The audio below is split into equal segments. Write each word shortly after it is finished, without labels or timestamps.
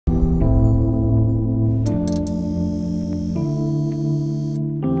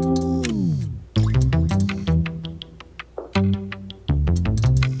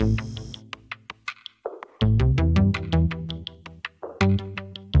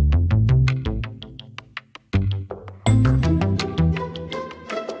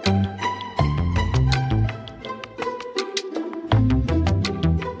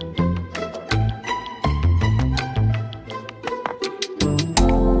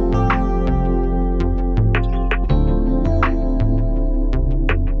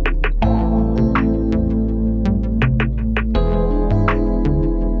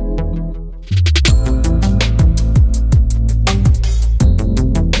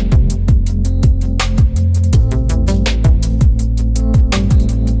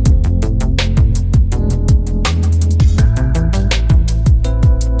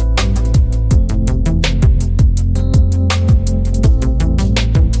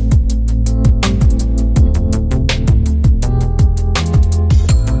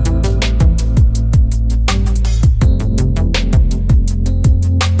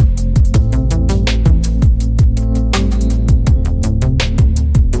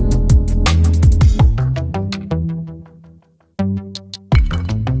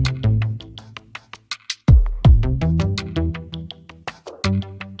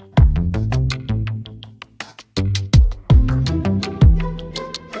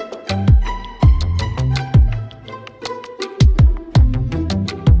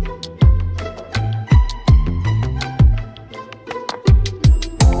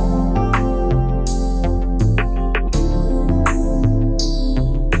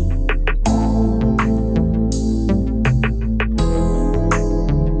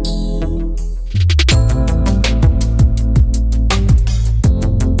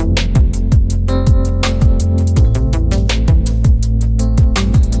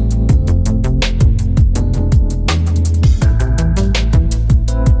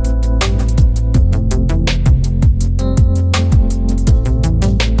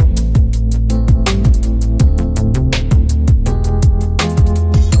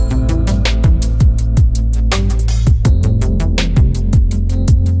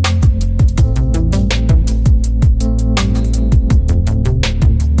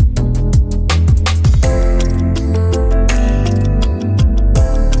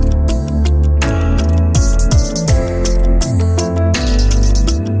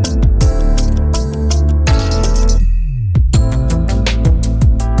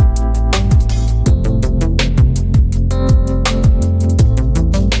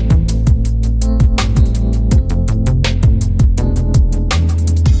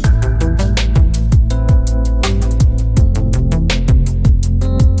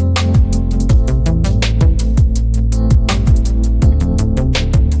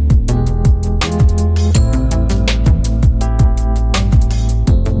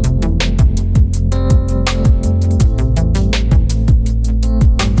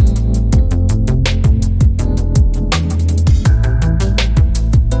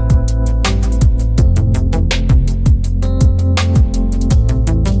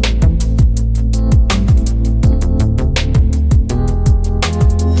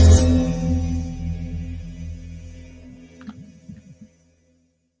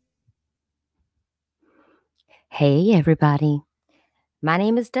Hey, everybody. My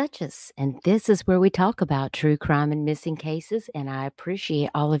name is Duchess, and this is where we talk about true crime and missing cases. And I appreciate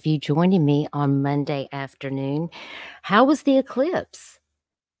all of you joining me on Monday afternoon. How was the eclipse?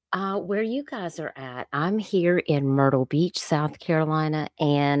 Where you guys are at? I'm here in Myrtle Beach, South Carolina.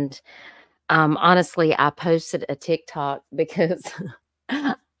 And honestly, I posted a TikTok because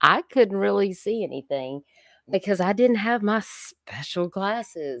I couldn't really see anything because I didn't have my special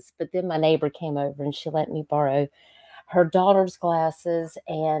glasses. But then my neighbor came over and she let me borrow her daughter's glasses,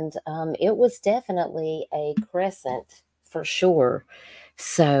 and it was definitely a crescent for sure.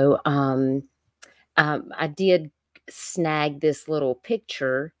 So I did snag this little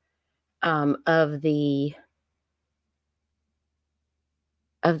picture of the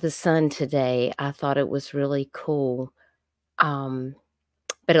sun today. I thought it was really cool. Um,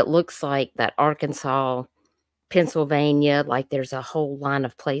 but it looks like that Arkansas, Pennsylvania, like there's a whole line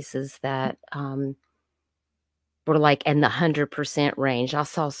of places that were like in the 100% range. I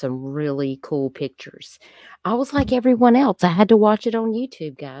saw some really cool pictures. I was like everyone else. I had to watch it on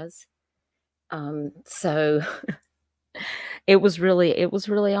YouTube, guys. So it was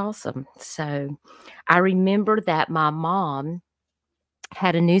really awesome. So I remember that my mom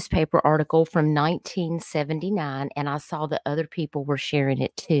had a newspaper article from 1979, and I saw that other people were sharing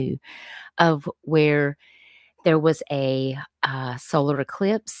it too, of where there was a solar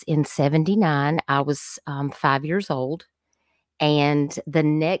eclipse in 79. I was 5 years old. And the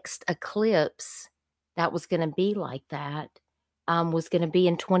next eclipse that was gonna be like that, was gonna be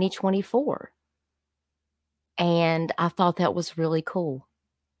in 2024. And I thought that was really cool,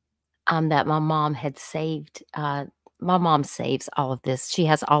 that my mom had saved, my mom saves all of this. She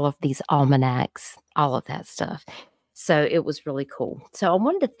has all of these almanacs, all of that stuff. So it was really cool. So I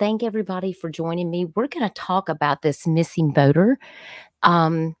wanted to thank everybody for joining me. We're gonna talk about this missing boater.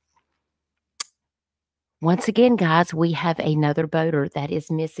 Um, Once again, guys, we have another boater that is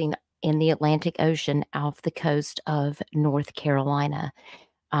missing in the Atlantic Ocean off the coast of North Carolina.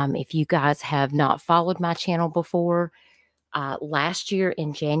 If you guys have not followed my channel before, last year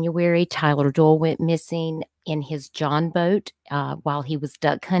in January, Tyler Doyle went missing in his John boat while he was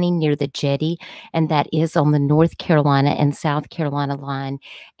duck hunting near the jetty, and that is on the North Carolina and South Carolina line,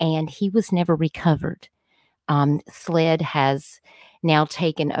 and he was never recovered. SLED has now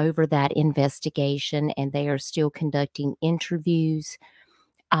taken over that investigation, and they are still conducting interviews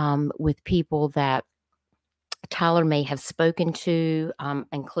with people that Tyler may have spoken to,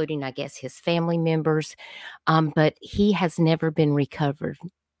 including, I guess, his family members, but he has never been recovered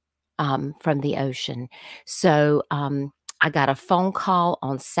from the ocean. So I got a phone call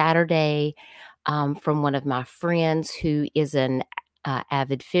on Saturday from one of my friends who is an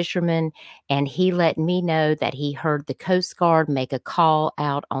avid fisherman, and he let me know that he heard the Coast Guard make a call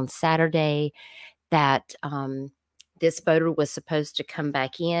out on Saturday that this boater was supposed to come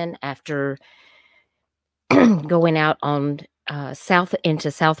back in after going out on south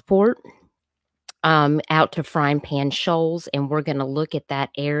into Southport, out to Frying Pan Shoals, and we're going to look at that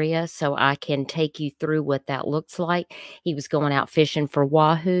area so I can take you through what that looks like. He was going out fishing for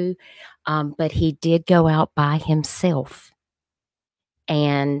wahoo, but he did go out by himself.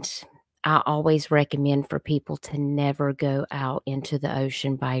 And I always recommend for people to never go out into the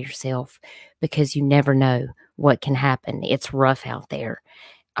ocean by yourself because you never know what can happen. It's rough out there.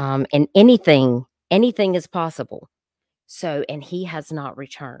 And anything is possible. So, and he has not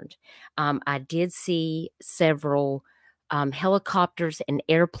returned. I did see several helicopters and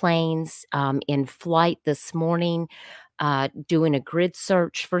airplanes in flight this morning, doing a grid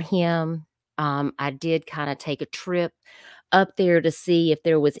search for him. I did kind of take a trip up there to see if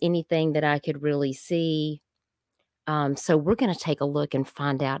there was anything that I could really see. So we're going to take a look and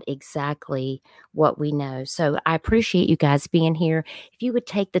find out exactly what we know. So I appreciate you guys being here. If you would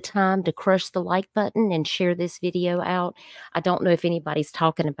take the time to crush the like button and share this video out. I don't know if anybody's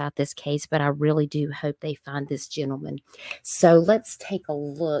talking about this case, but I really do hope they find this gentleman. So let's take a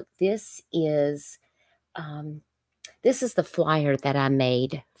look. This is the flyer that I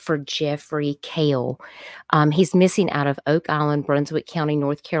made for Jeffery Kale. He's missing out of Oak Island, Brunswick County,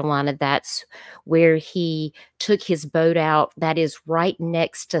 North Carolina. That's where he took his boat out. That is right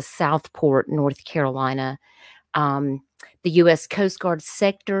next to Southport, North Carolina. The U.S. Coast Guard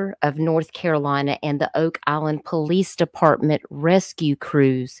sector of North Carolina and the Oak Island Police Department rescue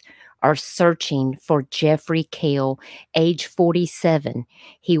crews are searching for Jeffery Kale, age 47.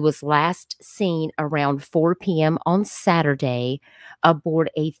 He was last seen around 4 p.m. on Saturday aboard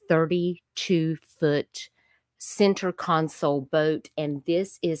a 32-foot center console boat. And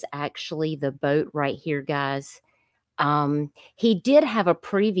this is actually the boat right here, guys. He did have a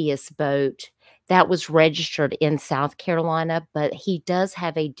previous boat that was registered in South Carolina, but he does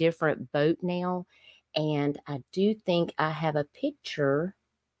have a different boat now, and I do think I have a picture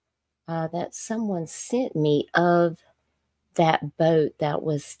that someone sent me of that boat that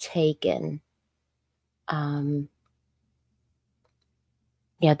was taken. Um,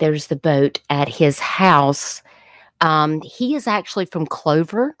 yeah, there's the boat at his house. He is actually from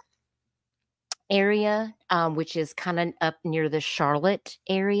Clover area, which is kind of up near the Charlotte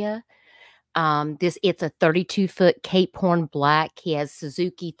area. It's a 32-foot Cape Horn black. He has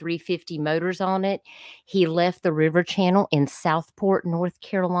Suzuki 350 motors on it. He left the river channel in Southport, North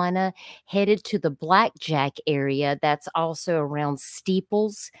Carolina, headed to the Blackjack area. That's also around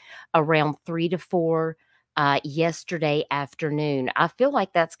Steeples, around 3 to 4 yesterday afternoon. I feel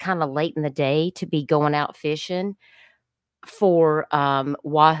like that's kind of late in the day to be going out fishing for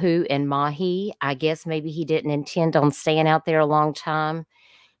wahoo and mahi. I guess maybe he didn't intend on staying out there a long time.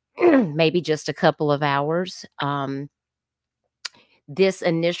 Maybe just a couple of hours. This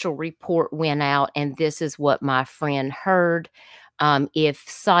initial report went out, and this is what my friend heard. If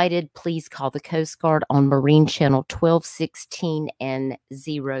sighted, please call the Coast Guard on Marine Channel 1216 and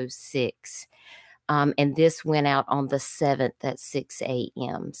 06. And this went out on the 7th at 6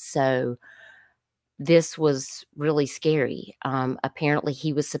 a.m. So this was really scary. Apparently,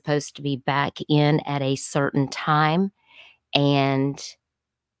 he was supposed to be back in at a certain time, and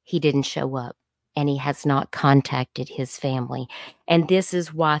he didn't show up, and he has not contacted his family. And this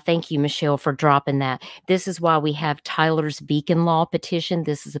is why, thank you, Michelle, for dropping that. This is why we have Tyler's Beacon Law petition.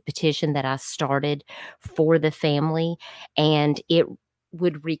 This is a petition that I started for the family, and it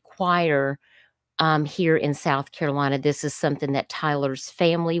would require here in South Carolina, this is something that Tyler's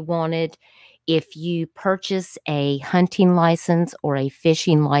family wanted. If you purchase a hunting license or a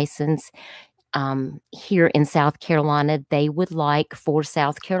fishing license, here in South Carolina, they would like for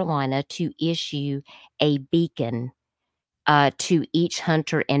South Carolina to issue a beacon to each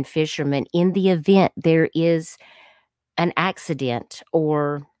hunter and fisherman in the event there is an accident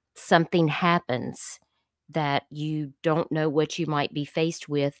or something happens that you don't know what you might be faced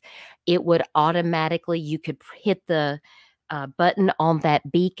with. It would automatically, you could hit the button on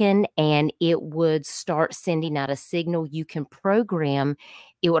that beacon, and it would start sending out a signal. You can program,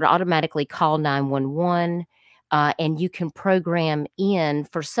 it would automatically call 911. And you can program in,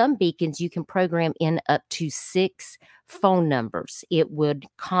 for some beacons, you can program in up to 6 phone numbers. It would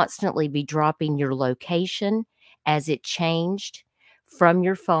constantly be dropping your location as it changed from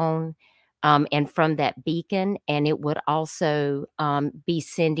your phone and from that beacon. And it would also be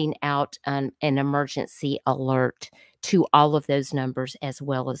sending out an emergency alert to all of those numbers as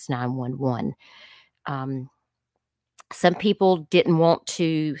well as 911. Some people didn't want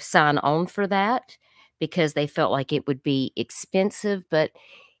to sign on for that because they felt like it would be expensive. But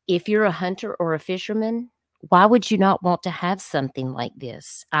if you're a hunter or a fisherman, why would you not want to have something like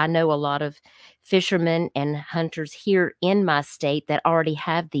this? I know a lot of fishermen and hunters here in my state that already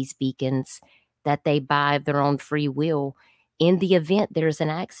have these beacons that they buy of their own free will in the event there's an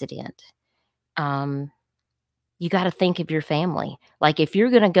accident. You got to think of your family. Like, if you're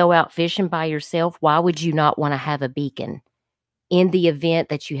going to go out fishing by yourself, why would you not want to have a beacon in the event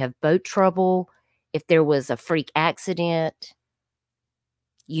that you have boat trouble? If there was a freak accident,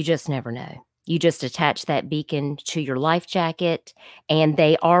 you just never know. You just attach that beacon to your life jacket, and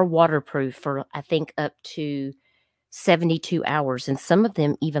they are waterproof for, I think, up to 72 hours, and some of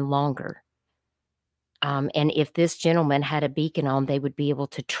them even longer. And if this gentleman had a beacon on, they would be able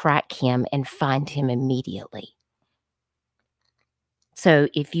to track him and find him immediately. So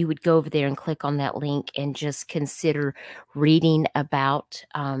if you would go over there and click on that link and just consider reading about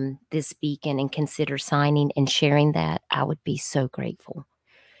this beacon and consider signing and sharing that, I would be so grateful.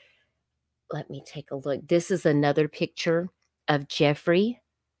 Let me take a look. This is another picture of Jeffrey.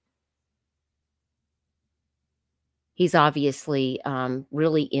 He's obviously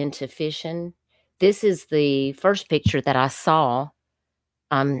really into fishing. This is the first picture that I saw.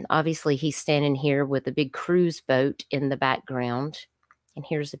 Obviously, he's standing here with a big cruise boat in the background. And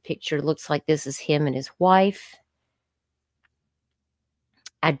here's a picture. Looks like this is him and his wife.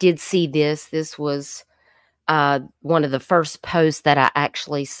 I did see this. This was one of the first posts that I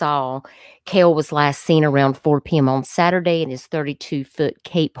actually saw. Kale was last seen around 4 p.m. on Saturday in his 32-foot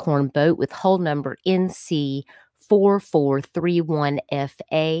Cape Horn boat with hull number NC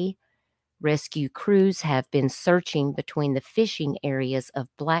 4431FA. Rescue crews have been searching between the fishing areas of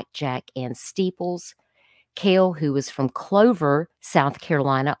Blackjack and Steeples. Kale, who is from Clover, South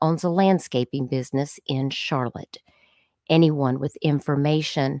Carolina, owns a landscaping business in Charlotte. Anyone with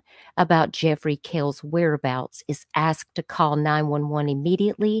information about Jeffrey Kale's whereabouts is asked to call 911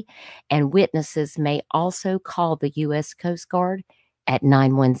 immediately, and witnesses may also call the U.S. Coast Guard at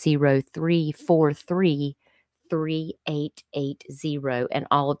 910-343-3880. And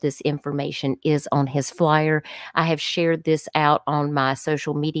all of this information is on his flyer. I have shared this out on my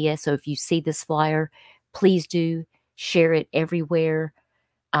social media, so if you see this flyer, please do share it everywhere.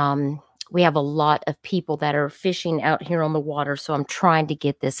 We have a lot of people that are fishing out here on the water, so I'm trying to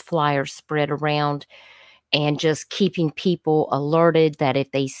get this flyer spread around and just keeping people alerted that if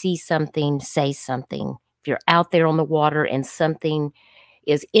they see something, say something. If you're out there on the water and something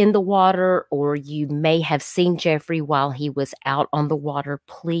is in the water, or you may have seen Jeffrey while he was out on the water,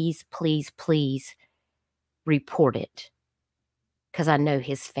 please, please, please report it, because I know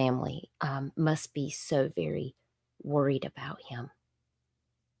his family must be so very worried about him.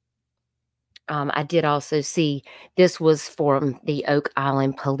 I did also see this was from the Oak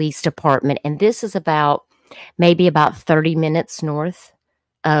Island Police Department, and this is maybe about 30 minutes north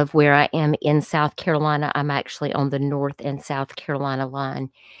of where I am in South Carolina. I'm actually on the North and South Carolina line.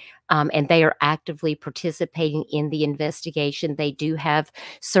 And they are actively participating in the investigation. They do have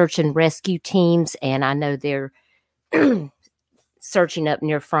search and rescue teams, and I know they're searching up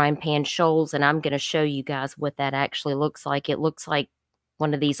near Frying Pan Shoals, and I'm going to show you guys what that actually looks like. It looks like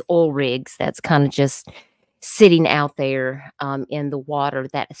one of these oil rigs that's kind of just sitting out there in the water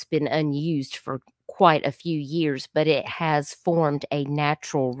that's been unused for quite a few years, but it has formed a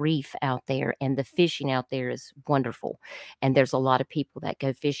natural reef out there, and the fishing out there is wonderful. And there's a lot of people that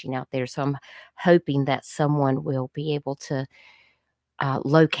go fishing out there. So I'm hoping that someone will be able to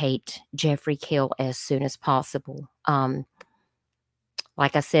locate Jeffery Kale as soon as possible.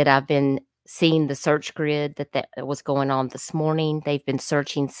 Like I said, I've been seeing the search grid that was going on this morning. They've been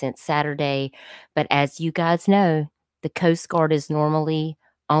searching since Saturday. But as you guys know, the Coast Guard is normally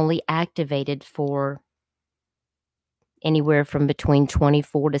only activated for anywhere from between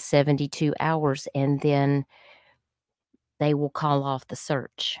 24 to 72 hours, and then they will call off the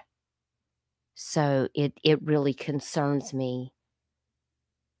search. So it really concerns me,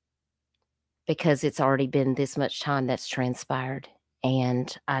 because it's already been this much time that's transpired,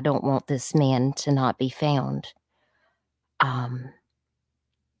 and I don't want this man to not be found.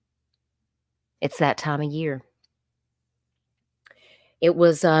 It's that time of year. It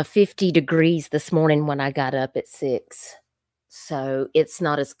was 50 degrees this morning when I got up at 6. So it's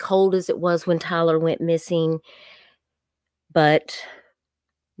not as cold as it was when Tyler went missing. But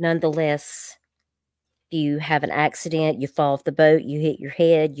nonetheless, if you have an accident, you fall off the boat, you hit your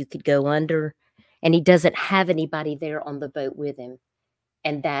head, you could go under. And he doesn't have anybody there on the boat with him.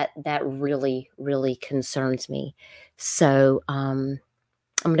 And that really, really concerns me. So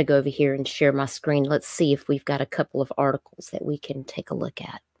I'm going to go over here and share my screen. Let's see if we've got a couple of articles that we can take a look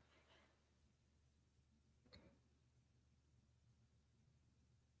at.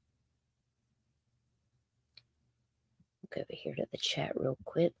 Go over here to the chat real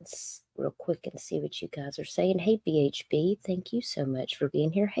quick and see what you guys are saying. Hey, BHB, thank you so much for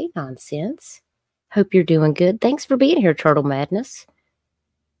being here. Hey, Nonsense. Hope you're doing good. Thanks for being here, Turtle Madness.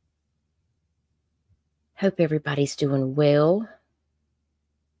 Hope everybody's doing well.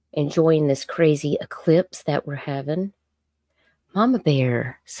 Enjoying this crazy eclipse that we're having. Mama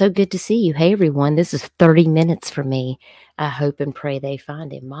Bear, so good to see you. Hey, everyone. This is 30 minutes for me. I hope and pray they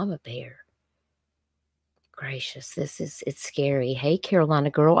find him. Mama Bear. Gracious, it's scary. Hey, Carolina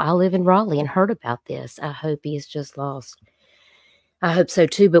girl, I live in Raleigh and heard about this. I hope he is just lost. I hope so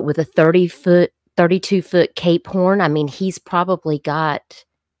too, but with a 32-foot Cape Horn, I mean, he's probably got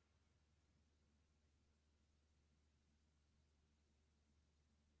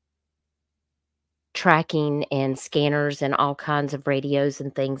tracking and scanners and all kinds of radios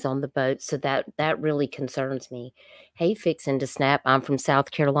and things on the boat. So that really concerns me. Hey, Fixin' to Snap. I'm from South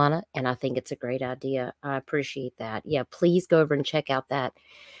Carolina, and I think it's a great idea. I appreciate that. Yeah, please go over and check out that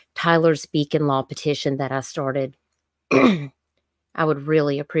Tyler's Beacon Law petition that I started. I would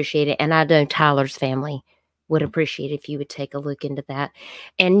really appreciate it. And I know Tyler's family would appreciate it if you would take a look into that.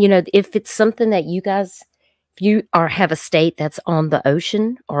 And, if it's something that you guys, if you have a state that's on the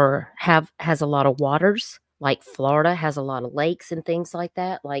ocean or has a lot of waters, like Florida has a lot of lakes and things like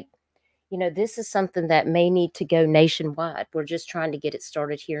that, this is something that may need to go nationwide. We're just trying to get it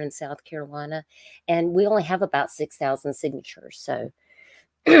started here in South Carolina, and we only have about 6,000 signatures. So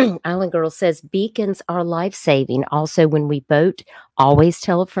Island Girl says beacons are life-saving. Also, when we boat, always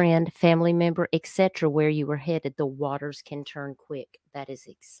tell a friend, family member, etc. where you are headed. The waters can turn quick. That is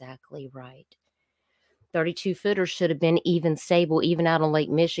exactly right. 32-footers should have been even stable. Even out on Lake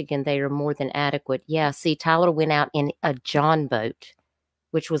Michigan, they are more than adequate. Yeah, see, Tyler went out in a John boat,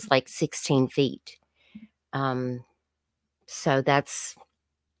 which was like 16 feet. So that's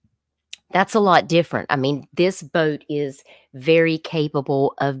a lot different. I mean, this boat is very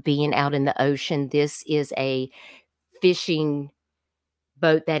capable of being out in the ocean. This is a fishing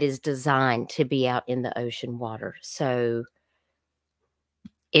boat that is designed to be out in the ocean water. So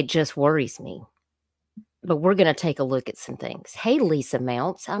it just worries me. But we're going to take a look at some things. Hey, Lisa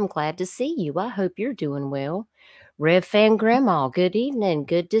Mounts, I'm glad to see you. I hope you're doing well. Rev Fan Grandma, good evening.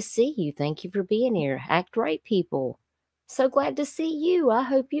 Good to see you. Thank you for being here. Act right, people. So glad to see you. I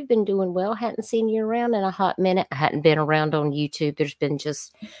hope you've been doing well. Hadn't seen you around in a hot minute. I hadn't been around on YouTube. There's been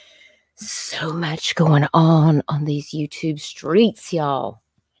just so much going on these YouTube streets, y'all.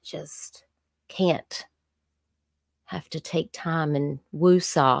 Just can't. Have to take time and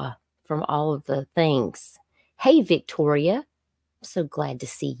woosah from all of the things. Hey, Victoria. I'm so glad to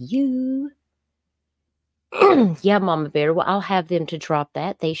see you. Yeah, Mama Bear. Well, I'll have them to drop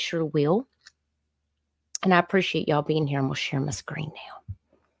that. They sure will. And I appreciate y'all being here. I'm going to share my screen now.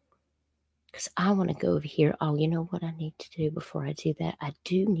 Because I want to go over here. Oh, you know what I need to do before I do that? I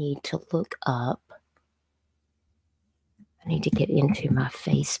do need to look up. I need to get into my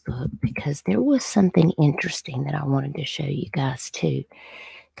Facebook because there was something interesting that I wanted to show you guys too.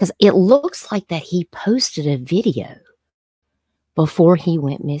 Because it looks like that he posted a video before he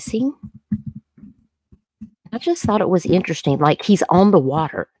went missing. I just thought it was interesting. Like he's on the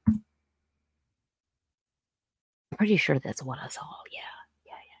water. I'm pretty sure that's what I saw. Yeah.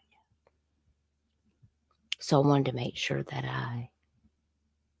 So I wanted to make sure that I,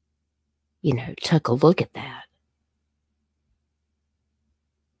 took a look at that.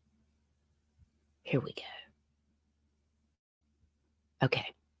 Here we go. Okay.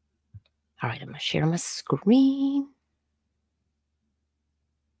 All right, I'm going to share my screen.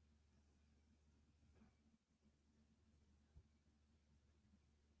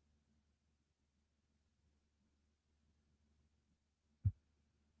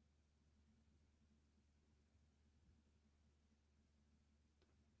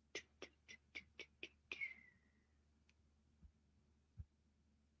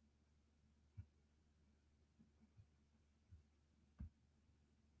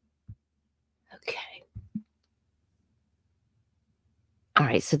 Okay. All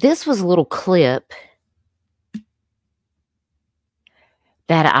right, so this was a little clip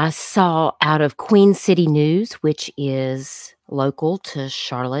that I saw out of Queen City News, which is local to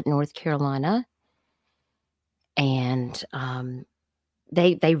Charlotte, North Carolina. And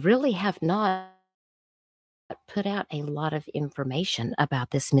they really have not put out a lot of information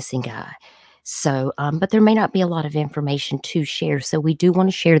about this missing guy. So, but there may not be a lot of information to share. So we do want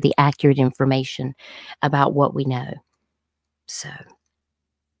to share the accurate information about what we know. So,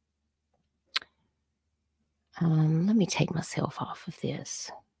 let me take myself off of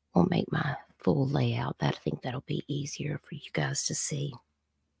this. We'll make my full layout. I think that'll be easier for you guys to see.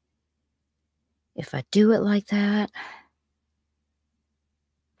 If I do it like that.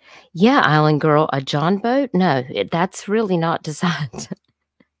 Yeah, Island Girl, a John boat? No, that's really not designed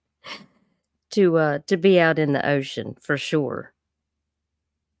to be out in the ocean for sure.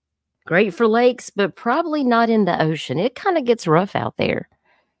 Great for lakes, but probably not in the ocean. It kind of gets rough out there.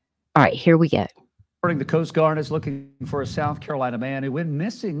 All right, here we go. The Coast Guard is looking for a South Carolina man who went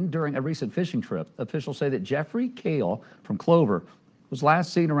missing during a recent fishing trip. Officials say that Jeffery Kale from Clover was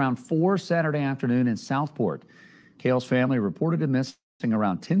last seen around 4 Saturday afternoon in Southport. Kale's family reported him missing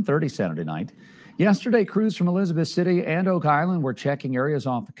around 10:30 Saturday night. Yesterday, crews from Elizabeth City and Oak Island were checking areas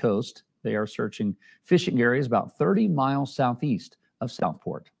off the coast. They are searching fishing areas about 30 miles southeast of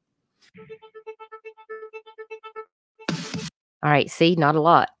Southport. All right, see, not a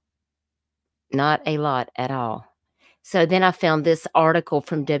lot. Not a lot at all. So then I found this article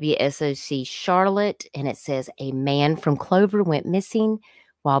from WSOC Charlotte, and it says a man from Clover went missing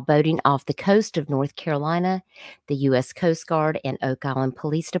while boating off the coast of North Carolina. The U.S. Coast Guard and Oak Island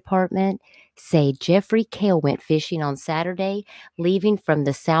Police Department say Jeffery Kale went fishing on Saturday, leaving from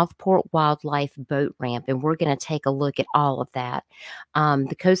the Southport Wildlife Boat Ramp. And we're going to take a look at all of that.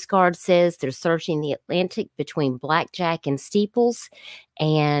 The Coast Guard says they're searching the Atlantic between Blackjack and Steeples,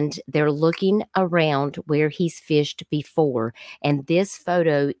 and they're looking around where he's fished before. And this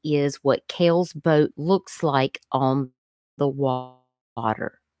photo is what Kale's boat looks like on the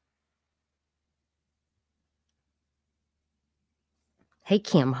water. Hey,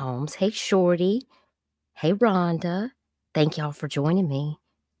 Kim Holmes. Hey, Shorty. Hey, Rhonda. Thank y'all for joining me.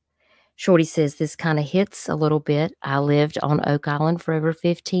 Shorty says, this kind of hits a little bit. I lived on Oak Island for over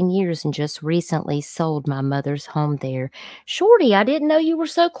 15 years and just recently sold my mother's home there. Shorty, I didn't know you were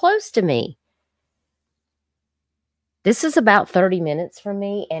so close to me. This is about 30 minutes from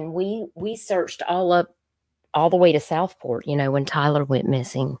me, and we searched all the way to Southport, you know, when Tyler went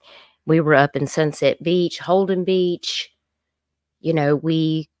missing. We were up in Sunset Beach, Holden Beach. You know,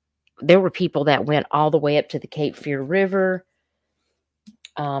 there were people that went all the way up to the Cape Fear River.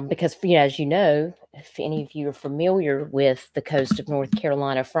 Because, you know, as you know, if any of you are familiar with the coast of North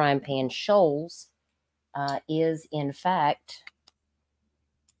Carolina, Frying Pan Shoals is, in fact,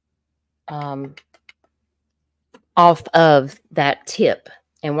 off of that tip.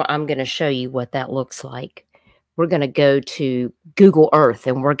 And I'm going to show you what that looks like. We're going to go to Google Earth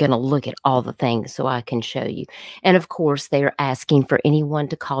and we're going to look at all the things so I can show you. And, of course, they're asking for anyone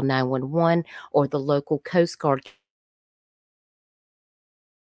to call 911 or the local Coast Guard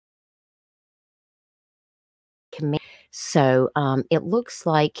command. So it looks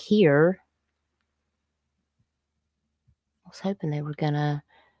like here, I was hoping they were gonna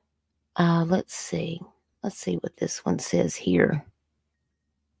let's see what this one says here.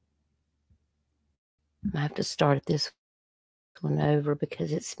 I have to start this one over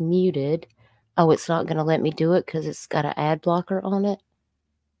because it's muted. Oh, it's not gonna let me do it because it's got an ad blocker on it.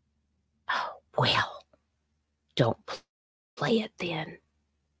 Oh, well, don't play it then.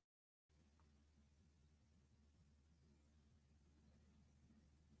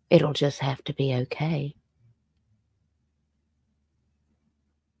 It'll just have to be okay.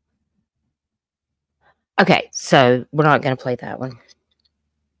 Okay, so we're not going to play that one.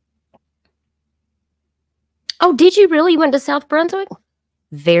 Oh, did you really went to South Brunswick?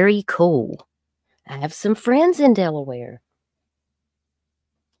 Very cool. I have some friends in Delaware.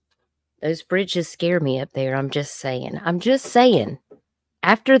 Those bridges scare me up there. I'm just saying.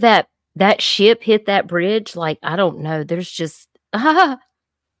 After that ship hit that bridge, like, I don't know. There's just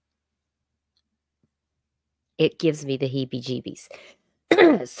it gives me the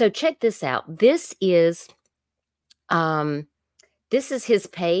heebie-jeebies. So check this out. This is his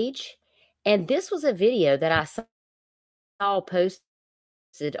page, and this was a video that I saw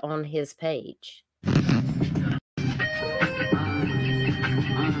posted on his page.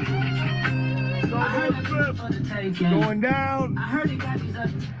 Going down. I heard it got these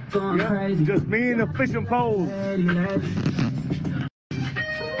going crazy. Just me and the fishing poles.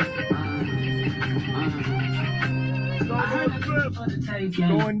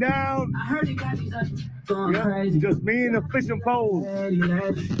 Going down. I heard it got these going crazy. Just me and the fishing poles.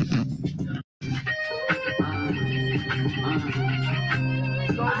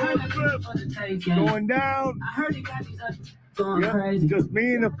 Going down. I heard it got these going crazy. Just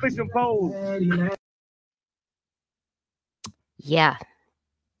me and the fishing poles. Yeah.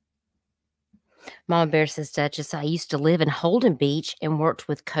 Mama Bear says, Duchess, I used to live in Holden Beach and worked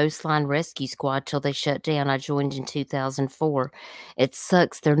with Coastline Rescue Squad till they shut down. I joined in 2004. It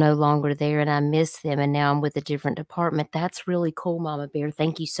sucks they're no longer there, and I miss them, and now I'm with a different department. That's really cool, Mama Bear.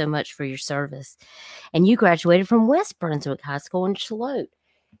 Thank you so much for your service. And you graduated from West Brunswick High School in Charlotte.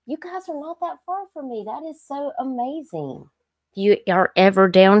 You guys are not that far from me. That is so amazing. If you are ever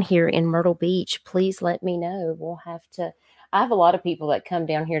down here in Myrtle Beach, please let me know. We'll have to... I have a lot of people that come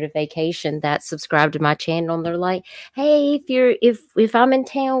down here to vacation that subscribe to my channel, and they're like, "Hey, if I'm in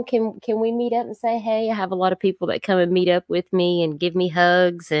town, can we meet up and say hey?" I have a lot of people that come and meet up with me and give me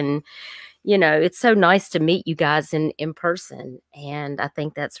hugs, and you know, it's so nice to meet you guys in person, and I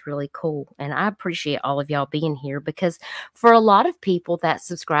think that's really cool. And I appreciate all of y'all being here, because for a lot of people that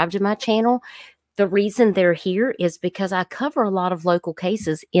subscribe to my channel, the reason they're here is because I cover a lot of local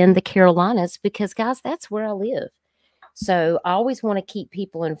cases in the Carolinas, because guys, that's where I live. So I always want to keep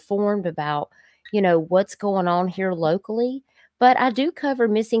people informed about, you know, what's going on here locally. But I do cover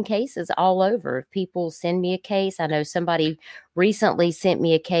missing cases all over. If people send me a case, I know somebody recently sent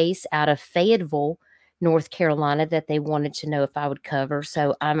me a case out of Fayetteville, North Carolina, that they wanted to know if I would cover.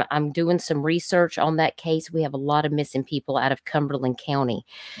 So I'm doing some research on that case. We have a lot of missing people out of Cumberland County.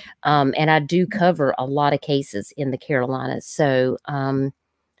 And I do cover a lot of cases in the Carolinas. So,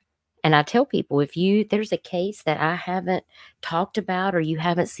 and I tell people, if there's a case that I haven't talked about, or you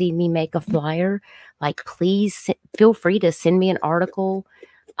haven't seen me make a flyer, like, please feel free to send me an article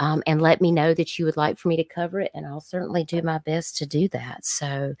and let me know that you would like for me to cover it. And I'll certainly do my best to do that.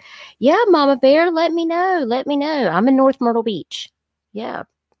 So yeah, Mama Bear, let me know. Let me know. I'm in North Myrtle Beach. Yeah,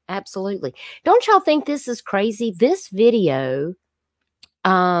 absolutely. Don't y'all think this is crazy? This video,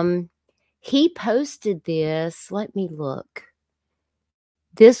 he posted this. Let me look.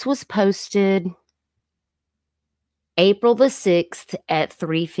 This was posted April the 6th at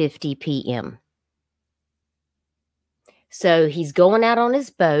 3:50 p.m. So he's going out on his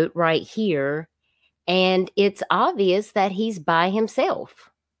boat right here, and it's obvious that he's by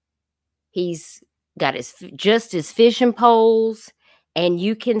himself. He's got just his fishing poles, and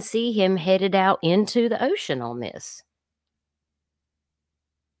you can see him headed out into the ocean on this.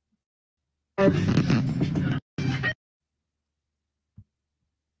 Okay,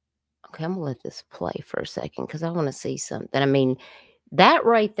 I'm gonna let this play for a second because I want to see something. I mean, that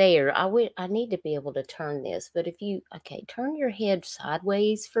right there, I need to be able to turn this, but if you turn your head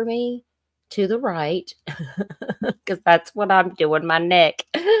sideways for me to the right, because that's what I'm doing, my neck.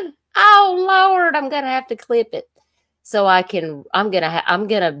 Oh Lord, I'm gonna have to clip it. So I'm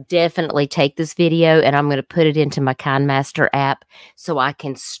gonna definitely take this video and I'm gonna put it into my KindMaster app so I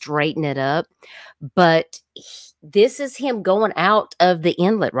can straighten it up. But this is him going out of the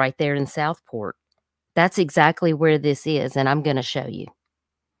inlet right there in Southport. That's exactly where this is, and I'm gonna show you.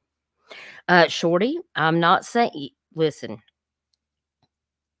 Shorty, I'm not saying, listen,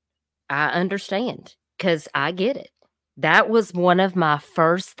 I understand because I get it. That was one of my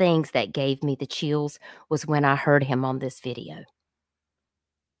first things that gave me the chills was when I heard him on this video.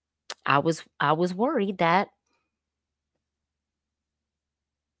 I was worried that,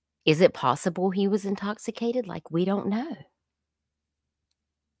 is it possible he was intoxicated? Like, we don't know.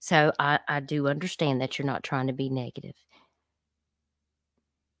 So I do understand that you're not trying to be negative.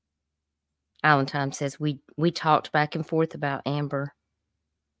 Allentown says, we talked back and forth about Amber.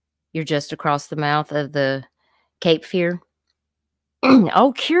 You're just across the mouth of the Cape Fear.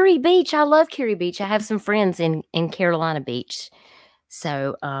 Oh, Curie Beach. I love Curie Beach. I have some friends in Carolina Beach.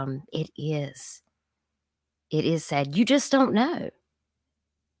 So it is sad. You just don't know.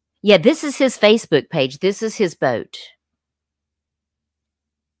 Yeah, this is his Facebook page. This is his boat.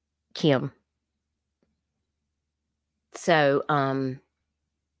 Kim. So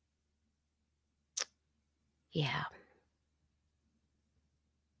yeah.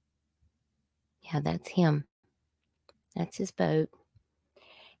 Yeah, that's him. That's his boat.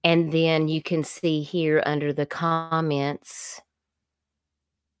 And then you can see here under the comments,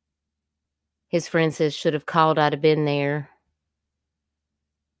 his friend says, should have called, I'd have been there.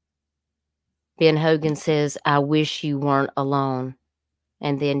 Ben Hogan says, I wish you weren't alone.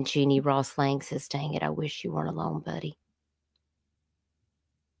 And then Jeannie Ross Lang says, dang it, I wish you weren't alone, buddy.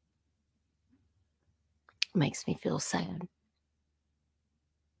 Makes me feel sad.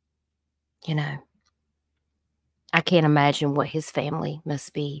 You know, I can't imagine what his family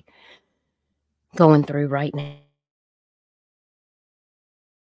must be going through right now.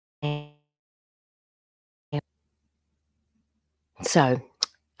 So,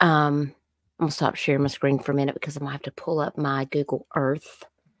 I'm going to stop sharing my screen for a minute because I'm going to have to pull up my Google Earth.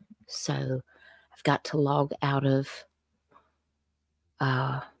 So, I've got to log out of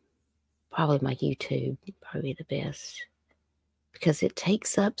probably my YouTube, probably the best, because it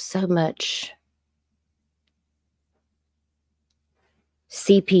takes up so much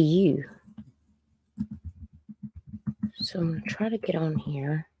CPU. So, I'm going to try to get on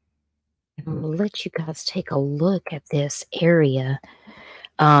here. I'm going to let you guys take a look at this area.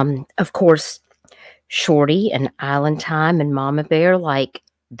 Of course, Shorty and Island Time and Mama Bear, like,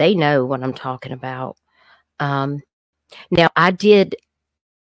 they know what I'm talking about. Now,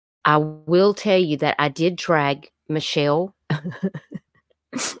 I will tell you that I did drag Michelle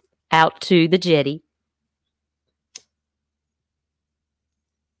out to the jetty.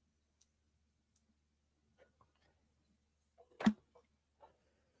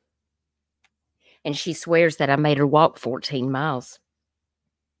 And she swears that I made her walk 14 miles.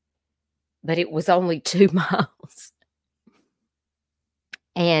 But it was only 2 miles.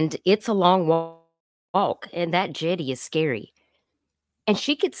 And it's a long walk. And that jetty is scary. And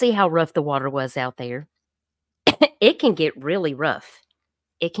she could see how rough the water was out there. It can get really rough.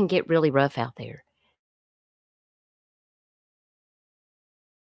 It can get really rough out there.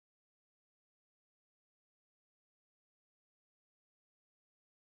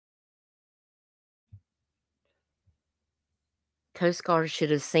 Coast Guard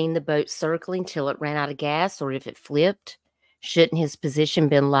should have seen the boat circling till it ran out of gas, or if it flipped. Shouldn't his position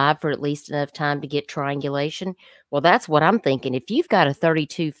been live for at least enough time to get triangulation? Well, that's what I'm thinking. If you've got a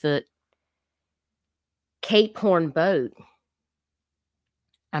 32-foot Cape Horn boat,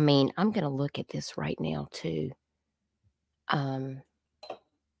 I mean, I'm going to look at this right now, too.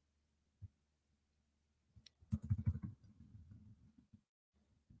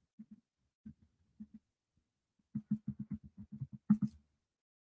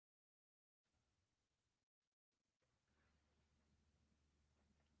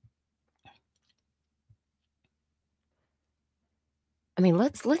 I mean,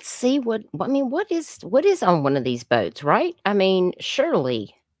 let's see what what is on one of these boats, right? I mean,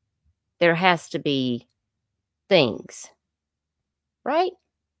 surely there has to be things, right?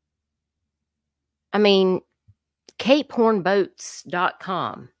 I mean,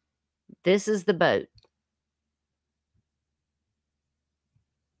 capehornboats.com. This is the boat.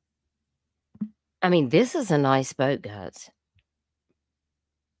 I mean, this is a nice boat, guys.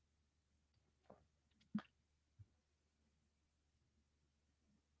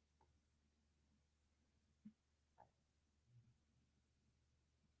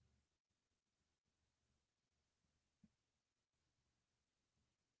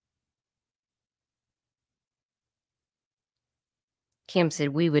 Kim said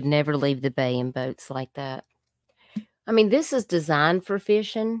we would never leave the bay in boats like that. I mean, this is designed for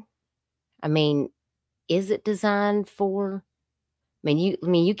fishing. I mean, is it designed for? I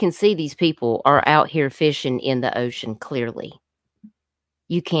mean, you can see these people are out here fishing in the ocean clearly.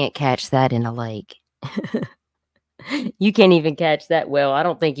 You can't catch that in a lake. You can't even catch that. Well, I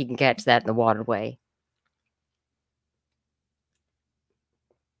don't think you can catch that in the waterway.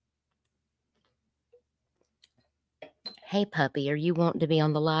 Hey, puppy, are you wanting to be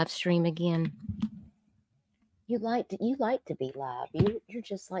on the live stream again? You like to be live. You're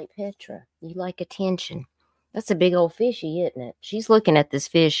just like Petra. You like attention. That's a big old fishy, isn't it? She's looking at this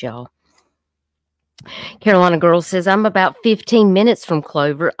fish, y'all. Carolina Girl says, I'm about 15 minutes from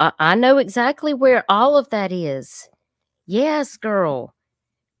Clover. I know exactly where all of that is. Yes, girl.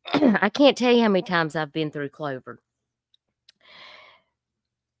 I can't tell you how many times I've been through Clover.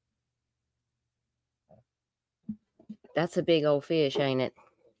 That's a big old fish, ain't it?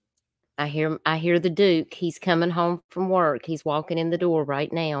 I hear the Duke. He's coming home from work. He's walking in the door right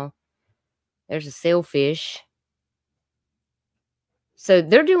now. There's a sailfish. So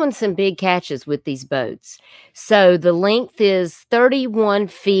they're doing some big catches with these boats. So the length is 31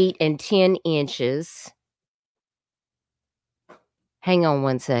 feet and 10 inches. Hang on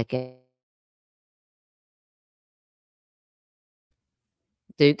one second.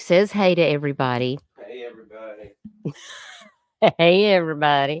 Duke says hey to everybody. Hey, everybody. Hey,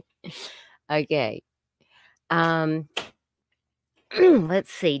 everybody. Okay.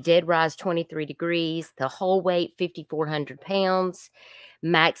 Let's see. Dead rise 23 degrees. The whole weight 5,400 pounds.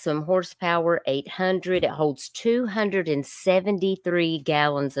 Maximum horsepower 800. It holds 273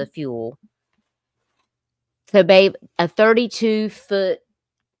 gallons of fuel. So, babe, a 32-foot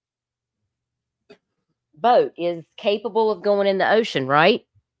boat is capable of going in the ocean, right?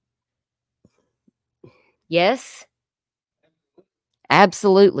 Yes?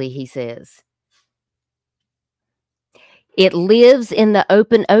 Absolutely, he says. It lives in the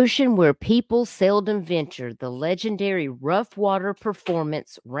open ocean where people seldom venture. The legendary rough water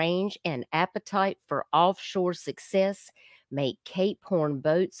performance, range, and appetite for offshore success make Cape Horn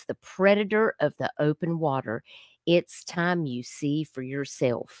boats the predator of the open water. It's time you see for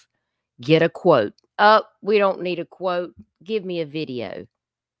yourself. Get a quote. Oh, we don't need a quote. Give me a video.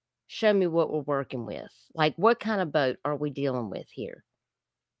 Show me what we're working with. Like, what kind of boat are we dealing with here?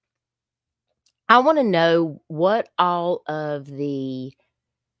 I want to know what all of the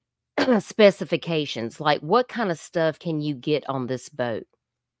specifications, like what kind of stuff can you get on this boat?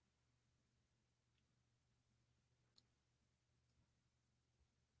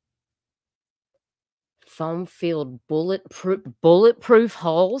 Foam-filled bulletproof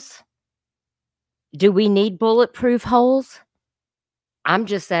hulls. Do we need bulletproof hulls? I'm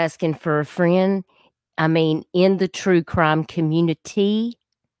just asking for a friend. I mean, in the true crime community,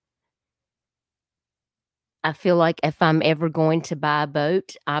 I feel like if I'm ever going to buy a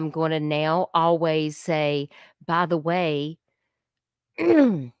boat, I'm going to now always say, by the way,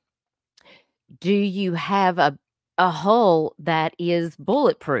 do you have a hull that is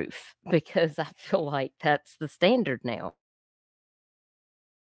bulletproof? Because I feel like that's the standard now.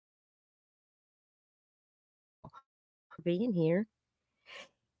 Being here.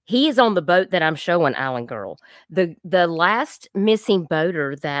 He is on the boat that I'm showing, Island Girl. The last missing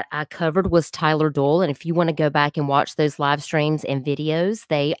boater that I covered was Tyler Doyle, and if you want to go back and watch those live streams and videos,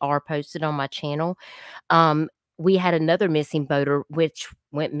 they are posted on my channel. We had another missing boater which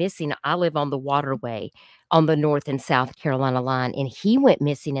went missing. I live on the waterway on the North and South Carolina line, and he went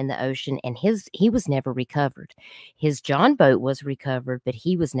missing in the ocean, and he was never recovered. His John boat was recovered, but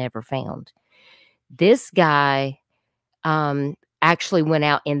he was never found. This guy actually went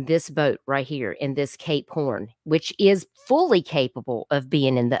out in this boat right here in this Cape Horn, which is fully capable of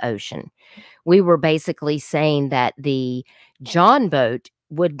being in the ocean. We were basically saying that the John boat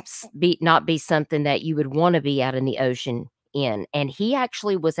would not be something that you would want to be out in the ocean in. And he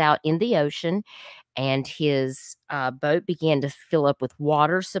actually was out in the ocean, and his boat began to fill up with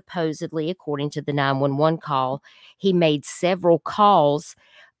water, supposedly, according to the 911 call. He made several calls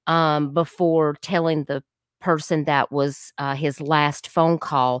before telling the person that was his last phone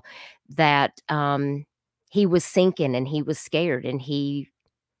call that he was sinking and he was scared and he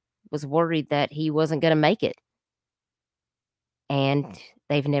was worried that he wasn't going to make it. And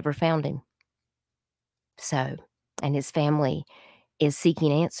they've never found him. So, and his family is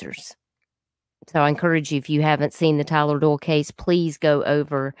seeking answers. So I encourage you, if you haven't seen the Tyler Doyle case, please go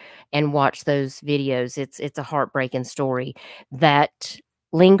over and watch those videos. It's a heartbreaking story that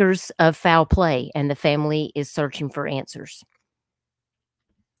lingers of foul play, and the family is searching for answers.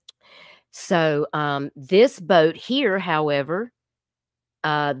 So this boat here, however,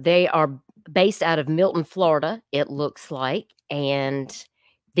 they are based out of Milton, Florida, it looks like, and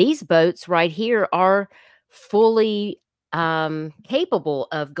these boats right here are fully capable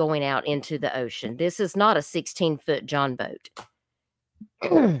of going out into the ocean. This is not a 16-foot John boat.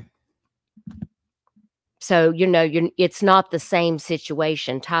 So, it's not the same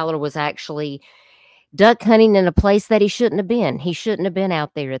situation. Tyler was actually duck hunting in a place that he shouldn't have been. He shouldn't have been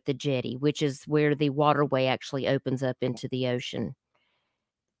out there at the jetty, which is where the waterway actually opens up into the ocean.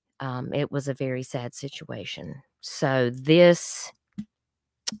 It was a very sad situation. So this,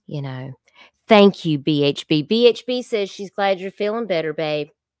 thank you, BHB. BHB says she's glad you're feeling better, babe.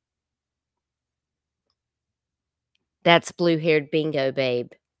 That's blue-haired bingo,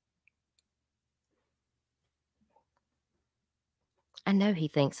 babe. I know he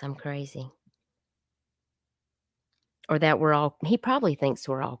thinks I'm crazy. Or that he probably thinks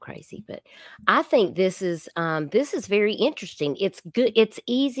we're all crazy, but I think this is very interesting. It's good. It's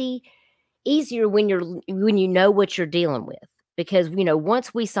easier when you know what you're dealing with, because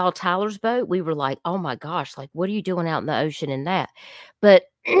once we saw Tyler's boat, we were like, oh my gosh, like, what are you doing out in the ocean in that? But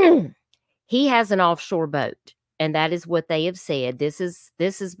he has an offshore boat, and that is what they have said. This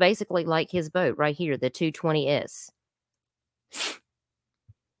is basically like his boat right here, the 220S.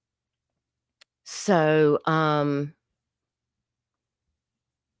 So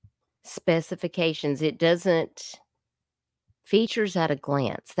specifications, it doesn't features at a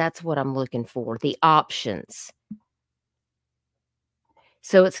glance. That's what I'm looking for. The options.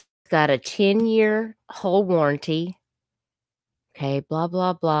 So it's got a 10-year hull warranty. Okay, blah,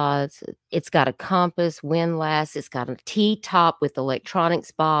 blah, blah. It's got a compass, windlass. It's got a T-top with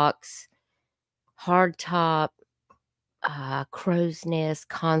electronics box, hard top, crow's nest,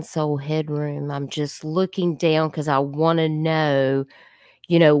 console headroom. I'm just looking down because I want to know,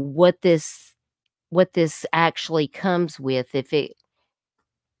 what this actually comes with. And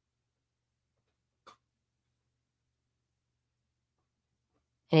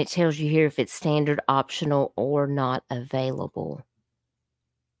it tells you here if it's standard, optional, or not available.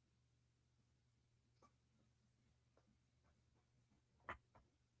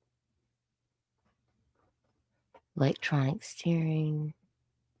 Electronic steering.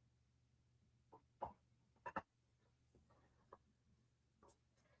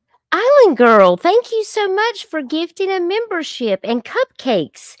 Island Girl, thank you so much for gifting a membership and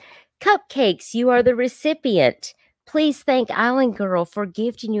cupcakes. Cupcakes, you are the recipient. Please thank Island Girl for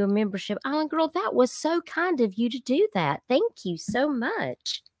gifting you a membership. Island Girl, that was so kind of you to do that. Thank you so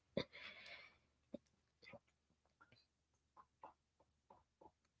much.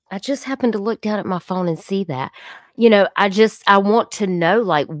 I just happened to look down at my phone and see that. I want to know,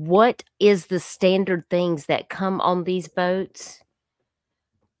 like, what is the standard things that come on these boats?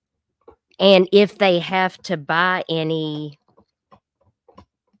 And if they have to buy any.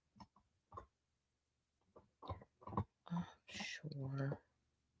 Oh, sure.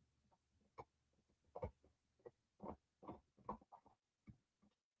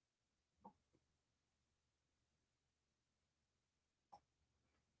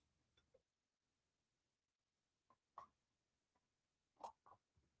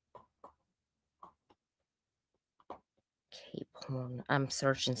 I'm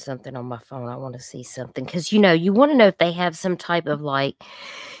searching something on my phone. I want to see something because you want to know if they have some type of like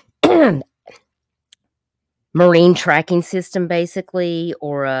marine tracking system, basically,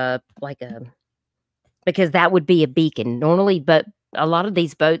 or because that would be a beacon normally. But a lot of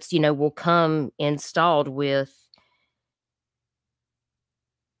these boats, will come installed with.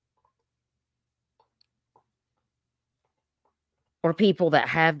 Or people that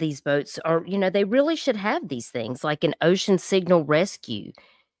have these boats, or they really should have these things like an ocean signal rescue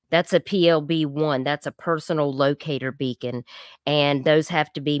That's a PLB1. That's a personal locator beacon, and those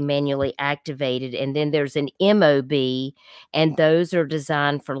have to be manually activated. And then there's an MOB, and those are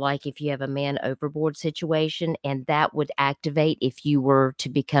designed for, like, if you have a man overboard situation, and that would activate if you were to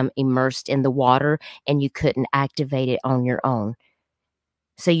become immersed in the water and you couldn't activate it on your own.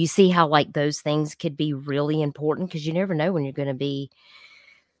 So you see how, like, those things could be really important, because you never know when you're going to be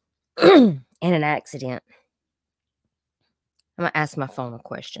in an accident. I'm going to ask my phone a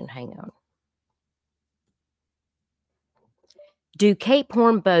question. Hang on. Do Cape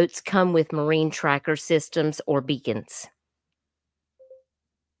Horn boats come with marine tracker systems or beacons?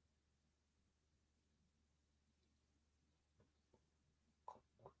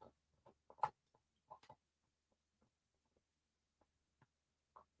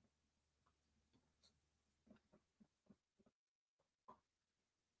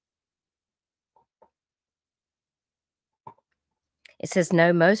 It says,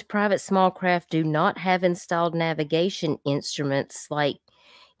 no, most private small craft do not have installed navigation instruments, like,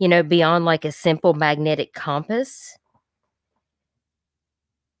 you know, beyond like a simple magnetic compass.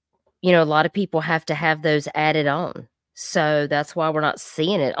 You know, a lot of people have to have those added on. So that's why we're not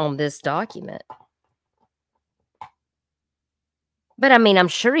seeing it on this document. But I mean, I'm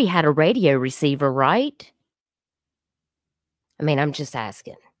sure he had a radio receiver, right? I mean, I'm just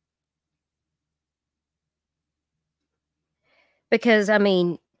asking. Because, I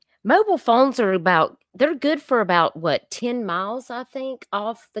mean, mobile phones are they're good for about, what, 10 miles, I think,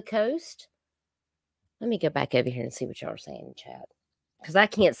 off the coast? Let me go back over here and see what y'all are saying in chat. Because I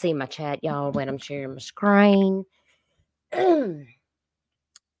can't see my chat, y'all, when I'm sharing my screen.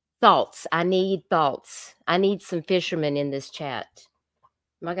 Thoughts. I need thoughts. I need some fishermen in this chat.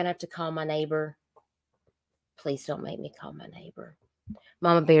 Am I going to have to call my neighbor? Please don't make me call my neighbor.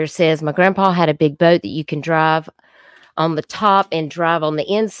 Mama Bear says, my grandpa had a big boat that you can drive on the top and drive on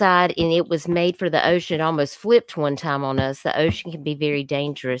the inside, and it was made for the ocean. It almost flipped one time on us. The ocean can be very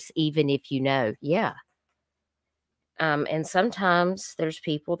dangerous, even if you know. Yeah. And sometimes there's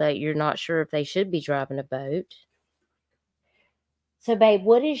people that you're not sure if they should be driving a boat. So, babe,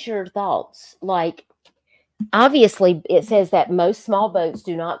 what is your thoughts? Like, obviously, it says that most small boats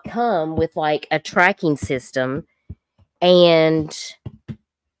do not come with, like, a tracking system. And,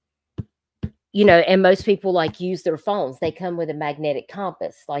 you know, and most people, like, use their phones. They come with a magnetic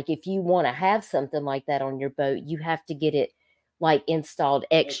compass. Like, if you want to have something like that on your boat, you have to get it, like, installed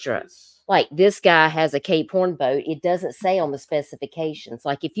extra. Like, this guy has a Cape Horn boat. It doesn't say on the specifications.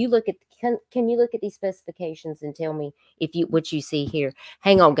 Like, if you look at, can you look at these specifications and tell me what you see here?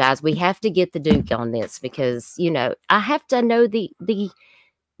 Hang on, guys. We have to get the Duke on this, because, you know, I have to know the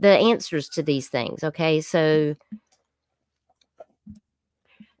answers to these things. Okay, so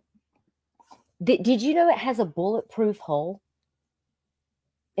did you know it has a bulletproof hull?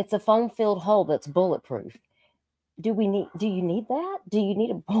 It's a foam-filled hull that's bulletproof. Do you need that? Do you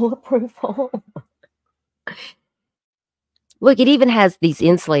need a bulletproof hull? Look, it even has these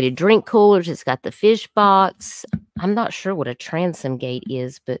insulated drink coolers. It's got the fish box. I'm not sure what a transom gate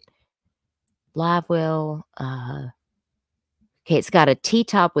is, but live well. Okay, it's got a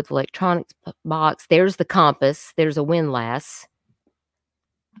T-top with electronics box. There's the compass. There's a windlass.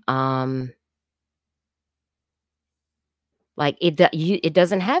 Like, it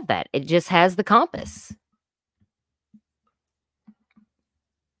doesn't have that. It just has the compass.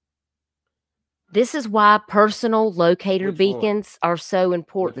 This is why personal locator beacons are so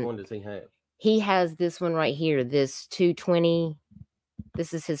important. Which one does he have? He has this one right here, this 220.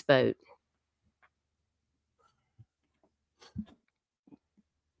 This is his boat.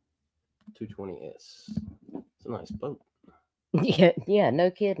 $220S. It's a nice boat. Yeah,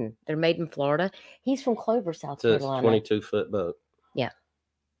 no kidding. They're made in Florida. He's from Clover, South Carolina. It's a 22-foot boat. Yeah.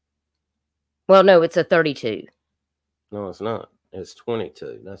 Well, no, it's a 32. No, it's not. It's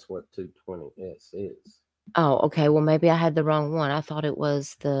 22. That's what 220S is. Oh, okay. Well, maybe I had the wrong one. I thought it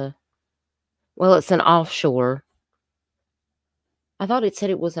was it's an offshore. I thought it said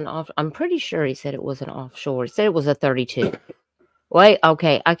it was an off. I'm pretty sure he said it was an offshore. He said it was a 32. Wait,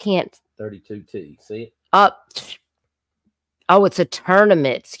 okay. I can't. 32T. See it? Oh, it's a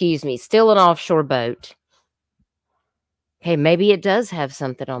tournament. Excuse me. Still an offshore boat. Okay, maybe it does have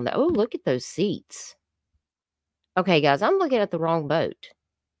something on there. Oh, look at those seats. Okay, guys, I'm looking at the wrong boat.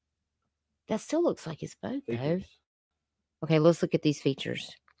 That still looks like his boat, though. Okay, let's look at these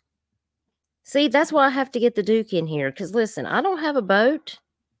features. See, that's why I have to get the Duke in here. Because, listen, I don't have a boat.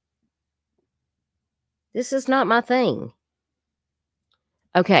 This is not my thing.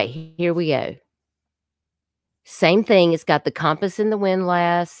 Okay, here we go. Same thing. It's got the compass and the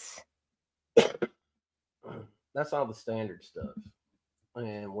windlass. That's all the standard stuff.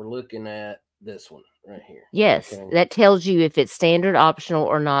 And we're looking at this one right here. Yes, Okay. that tells you if it's standard, optional,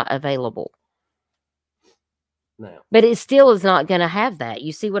 or not available. Now, But it still is not going to have that.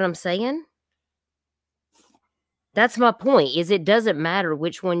 You see what I'm saying? That's my point, is it doesn't matter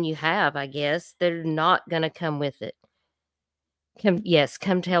which one you have, I guess. They're not going to come with it.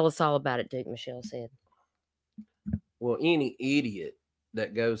 Come tell us all about it, Duke, Michelle said. well, any idiot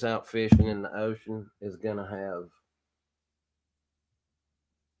that goes out fishing in the ocean is going to have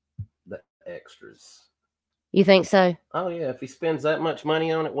the extras. You think so? Oh, yeah. If he spends that much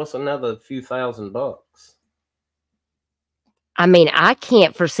money on it, what's another few $1,000? I mean, I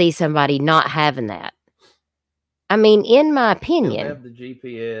can't foresee somebody not having that. I mean, in my opinion. He'll have the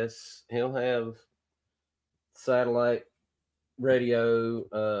GPS. He'll have satellite radio,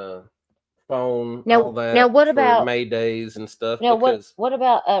 phone, all that. Now, what for about Maydays and stuff? Now, because, what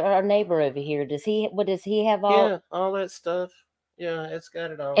about our neighbor over here? What does he have all? Yeah, all that stuff. Yeah, it's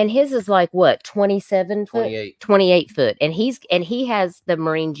got it all. And his is like what, 27 foot? 28. 28 foot. And he has the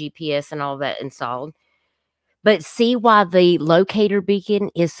marine GPS and all that installed. But see why the locator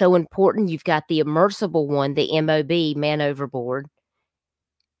beacon is so important? You've got the immersible one, the MOB, man overboard.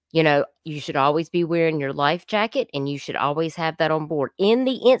 You know, you should always be wearing your life jacket, and you should always have that on board. In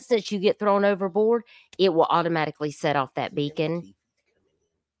the instance you get thrown overboard, it will automatically set off that beacon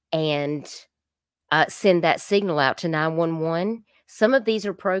and send that signal out to 911. Some of these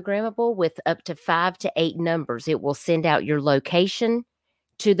are programmable with up to 5 to 8 numbers. It will send out your location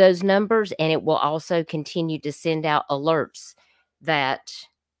to those numbers, and it will also continue to send out alerts that,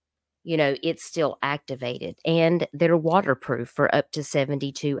 you know, it's still activated, and they're waterproof for up to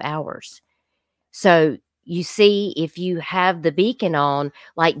 72 hours. So you see, if you have the beacon on,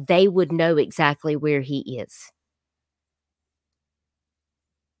 like, they would know exactly where he is.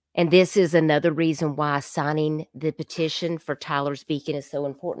 And this is another reason why signing the petition for Tyler's beacon is so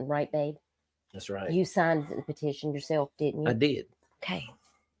important, right, babe? That's right. You signed the petition yourself, didn't you? I did. Okay.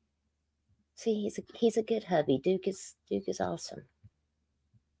 See, he's a good hubby. Duke is awesome.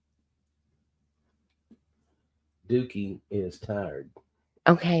 Dookie is tired.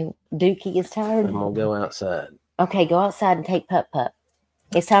 Okay, Dookie is tired. I'm gonna go outside. Okay, go outside and take Pup.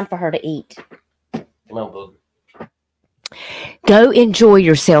 It's time for her to eat. Come on, Boogie. Go enjoy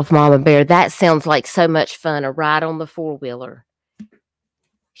yourself, Mama Bear. That sounds like so much fun. A ride on the 4-wheeler.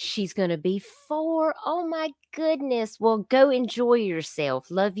 She's going to be 4. Oh, my goodness. Well, go enjoy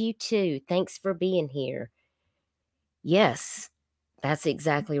yourself. Love you, too. Thanks for being here. Yes, that's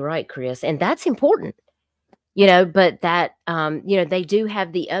exactly right, Chris. And that's important. You know, but that, you know, they do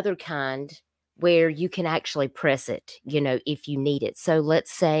have the other kind where you can actually press it, you know, if you need it. So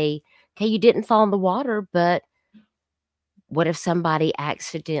let's say, okay, you didn't fall in the water, but what if somebody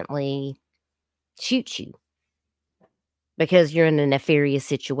accidentally shoots you because you're in a nefarious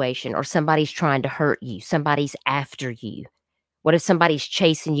situation, or somebody's trying to hurt you, somebody's after you? What if somebody's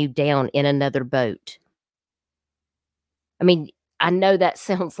chasing you down in another boat? I mean, I know that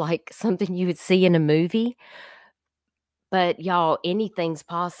sounds like something you would see in a movie, but y'all, anything's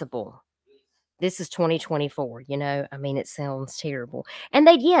possible. This is 2024, you know? I mean, it sounds terrible. And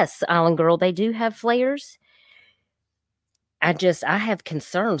yes, Island Girl, they do have flares. I have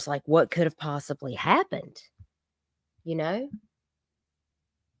concerns, like what could have possibly happened, you know?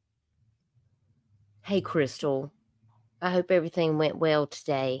 Hey, Crystal, I hope everything went well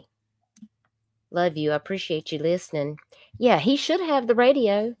today. Love you. I appreciate you listening. Yeah, he should have the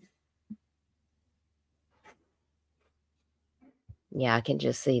radio. Yeah, I can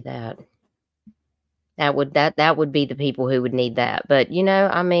just see that. That would be the people who would need that. But, you know,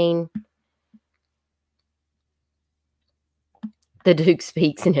 I mean, the Duke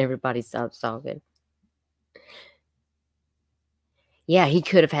speaks and everybody stops talking. Yeah, he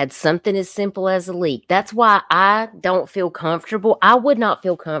could have had something as simple as a leak. That's why I don't feel comfortable. I would not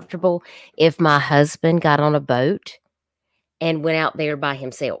feel comfortable if my husband got on a boat and went out there by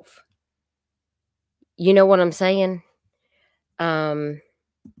himself. You know what I'm saying?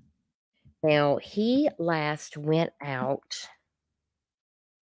 Now, he last went out.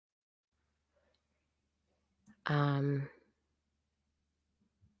 Let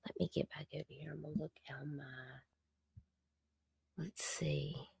me get back over here. I'm going to look on my... Let's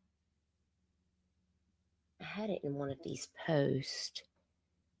see. I had it in one of these posts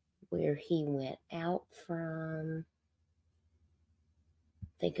where he went out from... I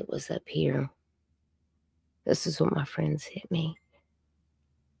think it was up here. This is what my friends hit me.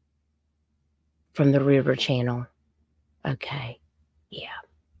 From the River Channel. Okay. Yeah.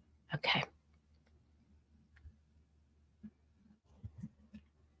 Okay.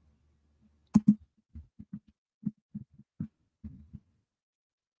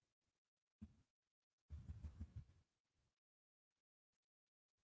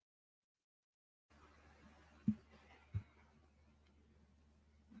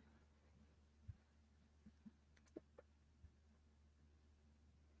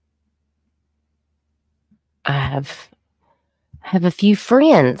 I have a few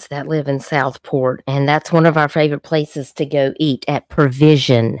friends that live in Southport, and that's one of our favorite places to go eat at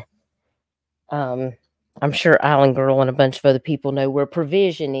Provision. I'm sure Island Girl and a bunch of other people know where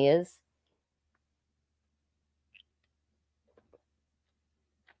Provision is.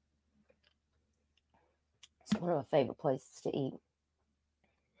 It's one of my favorite places to eat.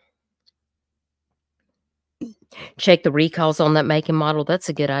 Check the recalls on that make and model. That's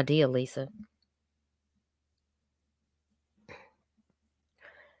a good idea, Lisa.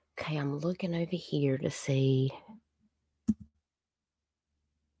 Okay, I'm looking over here to see.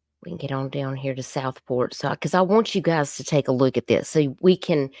 We can get on down here to Southport. So, because I want you guys to take a look at this so we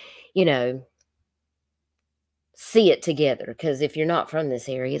can, you know, see it together. Because if you're not from this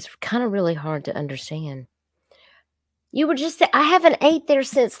area, it's kind of really hard to understand. You were just, I haven't ate there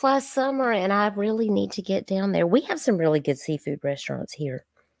since last summer, and I really need to get down there. We have some really good seafood restaurants here.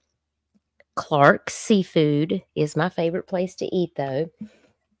 Clark's Seafood is my favorite place to eat, though,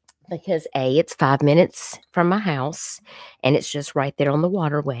 because A, it's 5 minutes from my house, and it's just right there on the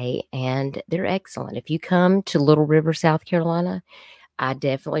waterway, and they're excellent. If you come to Little River, South Carolina, I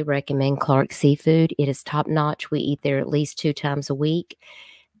definitely recommend Clark's Seafood. It is top notch. We eat there at least 2 times a week.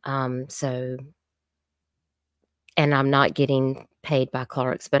 And I'm not getting paid by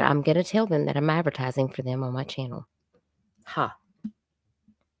Clark's, but I'm going to tell them that I'm advertising for them on my channel. Ha.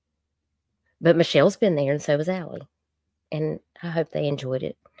 But Michelle's been there, and so has Allie. And I hope they enjoyed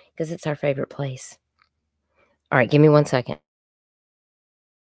it, because it's our favorite place. All right, give me 1 second.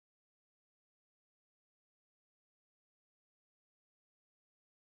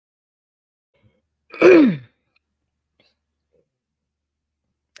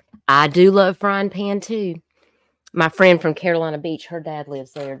 I do love Frying Pan, too. My friend from Carolina Beach, her dad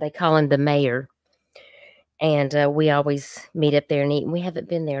lives there. They call him the mayor. And we always meet up there and eat. And we haven't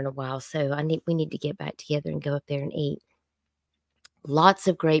been there in a while, so we need to get back together and go up there and eat. Lots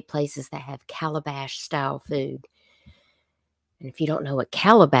of great places that have calabash style food. And if you don't know what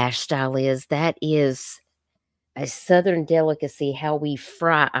calabash style is, that is a southern delicacy, how we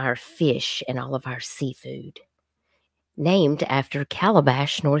fry our fish and all of our seafood, named after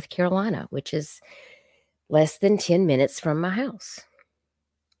Calabash, North Carolina, which is less than 10 minutes from my house.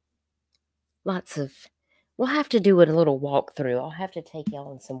 We'll have to do a little walkthrough. I'll have to take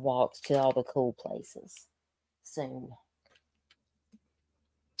y'all on some walks to all the cool places soon.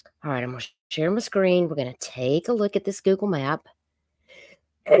 All right, I'm going to share my screen. We're going to take a look at this Google map.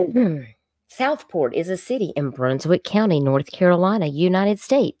 Southport is a city in Brunswick County, North Carolina, United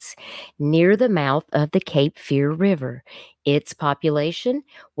States, near the mouth of the Cape Fear River. Its population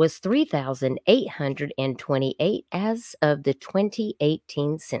was 3,828 as of the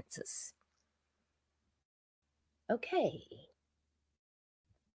 2018 census. Okay.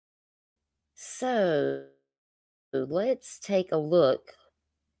 So let's take a look.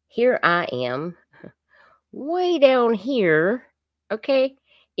 Here I am, way down here. Okay.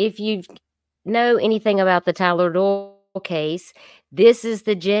 If you know anything about the Tyler Doyle case, this is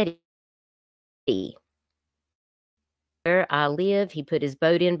the jetty where I live. He put his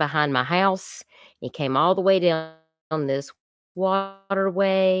boat in behind my house. He came all the way down this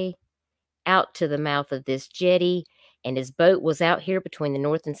waterway out to the mouth of this jetty, and his boat was out here between the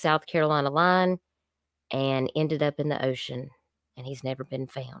North and South Carolina line and ended up in the ocean, and he's never been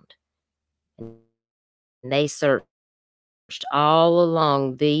found. And they searched all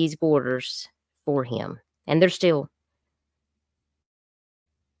along these borders for him, and there's still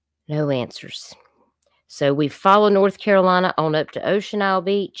no answers. So we follow North Carolina on up to Ocean Isle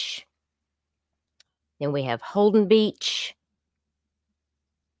Beach. Then we have Holden Beach.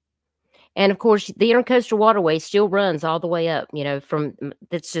 And of course, the Intercoastal Waterway still runs all the way up,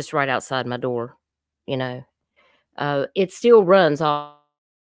 that's just right outside my door, It still runs all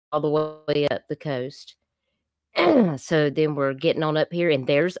the way up the coast. So then we're getting on up here, and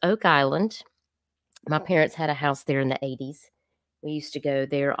there's Oak Island. My parents had a house there in the 80s. We used to go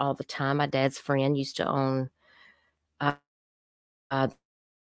there all the time. My dad's friend used to own the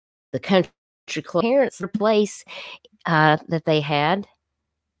country club. Parents, the place that they had.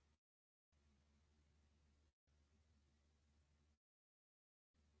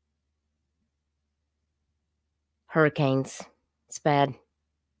 Hurricanes. It's bad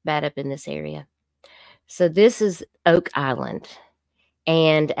up in this area. So this is Oak Island.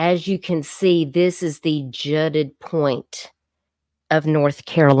 And as you can see, this is the jutted point of North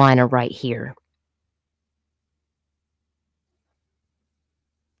Carolina right here.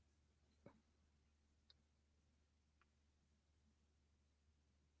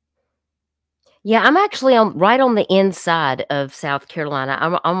 Yeah, I'm actually right on the inside of South Carolina.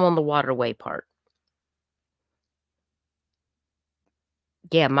 I'm on the waterway part.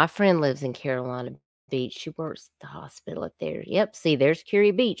 Yeah, my friend lives in Carolina Beach. She works at the hospital up there. Yep, see, there's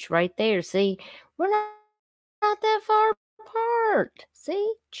Curie Beach right there. See, we're not that far apart.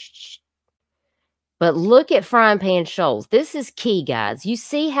 See? But look at Frying Pan Shoals. This is key, guys. You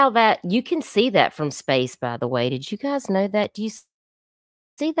see how that, you can see that from space, by the way. Did you guys know that? Do you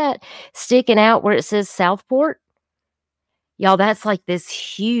see that sticking out where it says Southport? Y'all, that's like this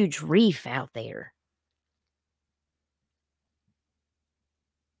huge reef out there.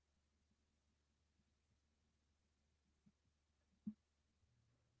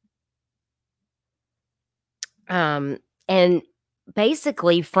 And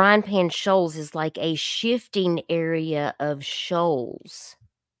basically, Frying Pan Shoals is like a shifting area of shoals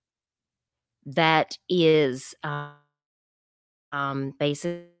that is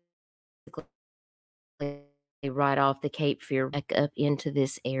basically right off the Cape Fear back up into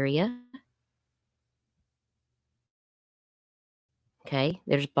this area. Okay,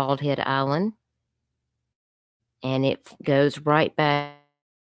 there's Bald Head Island, and it goes right back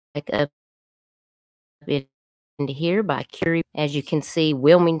up into here by Curie. As you can see,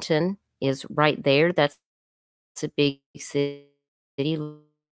 Wilmington is right there. That's a big city. A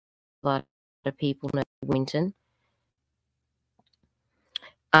lot of people know Wilmington.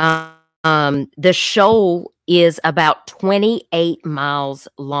 The shoal is about 28 miles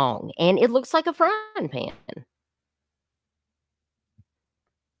long, and it looks like a frying pan.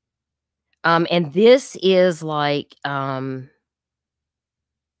 And this is like, it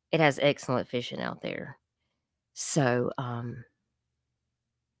has excellent fishing out there. So, I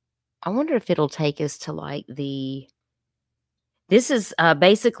wonder if it'll take us to like this is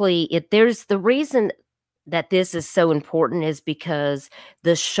basically there's the reason that this is so important is because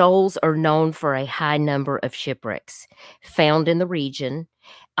the shoals are known for a high number of shipwrecks found in the region,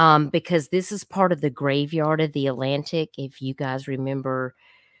 because this is part of the graveyard of the Atlantic. If you guys remember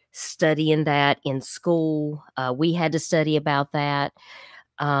studying that in school, we had to study about that.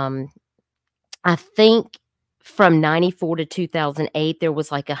 I think from 94 to 2008, there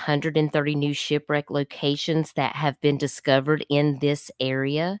was like 130 new shipwreck locations that have been discovered in this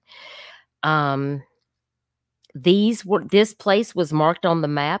area. This place was marked on the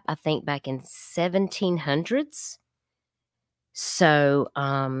map, I think, back in 1700s. So,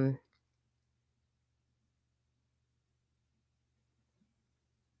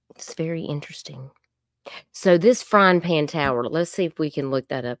 it's very interesting. So this Frying Pan Tower, let's see if we can look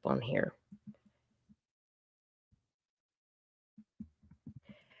that up on here.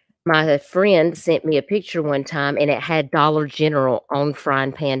 My friend sent me a picture one time, and it had Dollar General on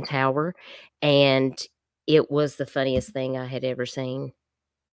Frying Pan Tower, and it was the funniest thing I had ever seen.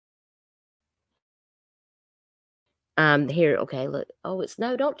 Here, okay, look. Oh,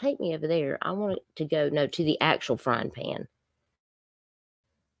 no, don't take me over there. I want it to go, no, to the actual frying pan.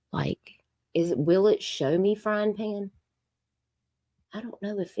 Like, will it show me frying pan? I don't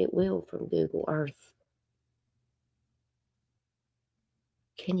know if it will from Google Earth.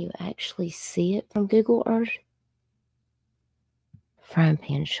 Can you actually see it from Google Earth? Frying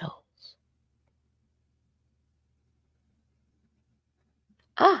Pan Shoals.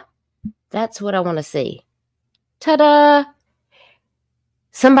 Ah, that's what I want to see. Ta-da!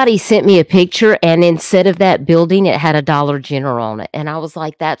 Somebody sent me a picture, and instead of that building, it had a Dollar General on it. And I was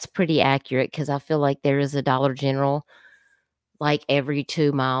like, that's pretty accurate, because I feel like there is a Dollar General like every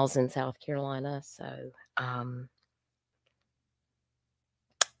 2 miles in South Carolina. So,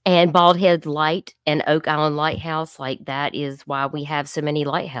 and Bald Head Light and Oak Island Lighthouse, like that is why we have so many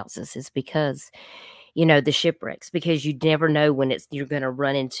lighthouses, is because, you know, the shipwrecks, because you never know when you're going to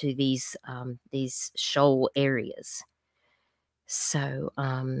run into these shoal areas. So,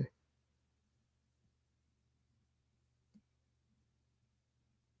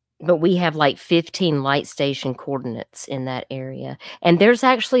 but we have like 15 light station coordinates in that area. And there's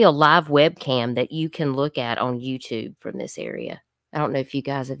actually a live webcam that you can look at on YouTube from this area. I don't know if you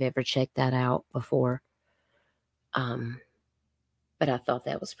guys have ever checked that out before. But I thought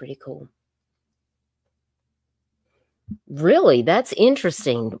that was pretty cool. Really? That's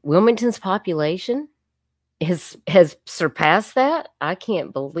interesting. Wilmington's population has surpassed that? I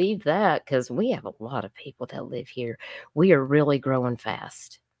can't believe that, because we have a lot of people that live here. We are really growing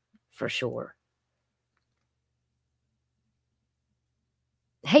fast, for sure.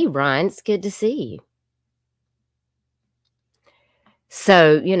 Hey, Ryan, it's good to see you.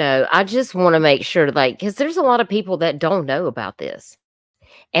 So, you know, I just want to make sure, like, because there's a lot of people that don't know about this.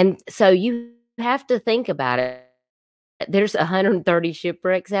 And so you have to think about it. There's 130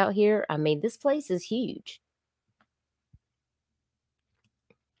 shipwrecks out here. I mean, this place is huge.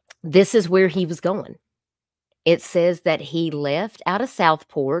 This is where he was going. It says that he left out of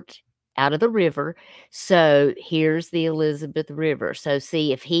Southport, out of the river. So here's the Elizabeth River. So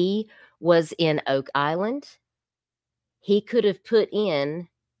see, if he was in Oak Island, he could have put in,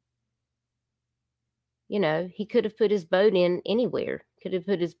 he could have put his boat in anywhere. Could have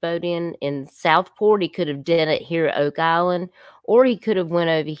put his boat in Southport. He could have done it here at Oak Island, or he could have went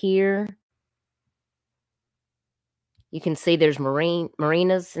over here. You can see there's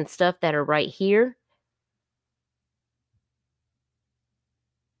marinas and stuff that are right here.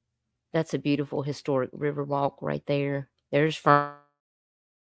 That's a beautiful historic river walk right there. There's Frying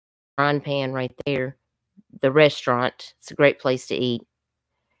Pan right there. The restaurant. It's a great place to eat.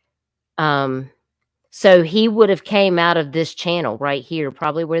 So he would have came out of this channel right here,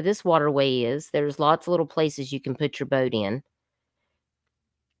 probably where this waterway is. There's lots of little places you can put your boat in.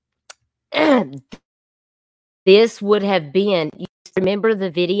 This would have been, you remember the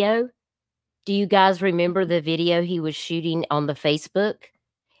video? Do you guys remember the video he was shooting on the Facebook?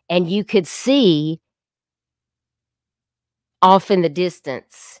 And you could see off in the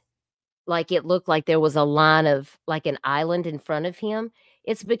distance, like it looked like there was a line of, like an island in front of him.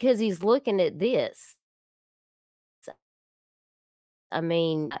 It's because he's looking at this. I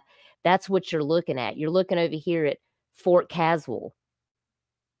mean, that's what you're looking at. You're looking over here at Fort Caswell.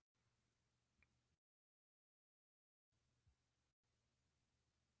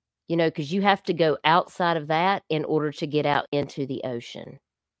 Because you have to go outside of that in order to get out into the ocean.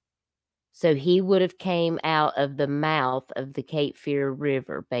 So he would have came out of the mouth of the Cape Fear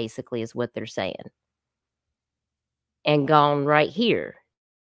River, basically, is what they're saying. And gone right here.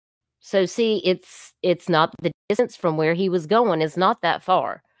 So see, it's not the distance from where he was going is not that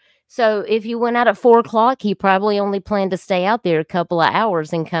far. So if you went out at 4 o'clock, he probably only planned to stay out there a couple of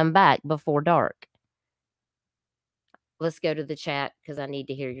hours and come back before dark. Let's go to the chat because I need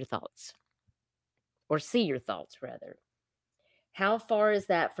to hear your thoughts. Or see your thoughts, rather. How far is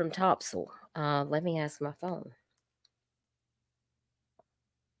that from Topsail? Let me ask my phone.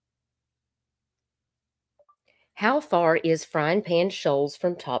 How far is Frying Pan Shoals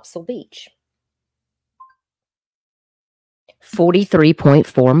from Topsail Beach?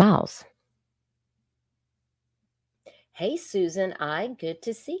 43.4 miles. Hey, Susan, good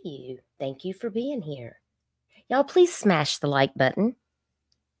to see you. Thank you for being here. Y'all, please smash the like button.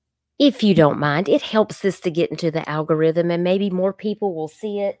 If you don't mind, it helps this to get into the algorithm and maybe more people will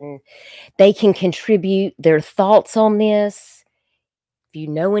see it and they can contribute their thoughts on this. If you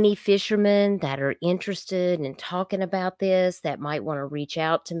know any fishermen that are interested in talking about this, that might want to reach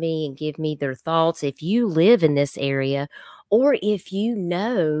out to me and give me their thoughts. If you live in this area or if you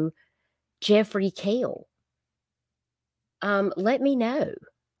know Jeffery Kale, let me know.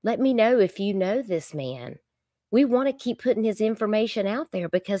 Let me know if you know this man. We want to keep putting his information out there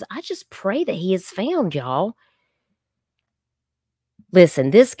because I just pray that he is found, y'all.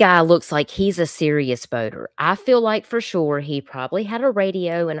 Listen, this guy looks like he's a serious boater. I feel like for sure he probably had a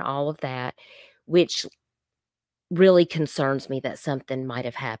radio and all of that, which really concerns me that something might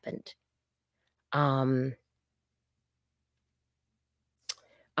have happened. I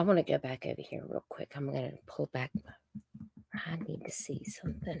want to go back over here real quick. I'm going to pull back. I need to see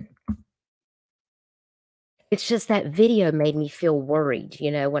something. It's just that video made me feel worried,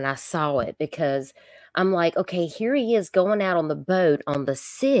 when I saw it, because I'm like, okay, here he is going out on the boat on the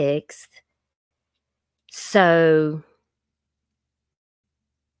 6th. So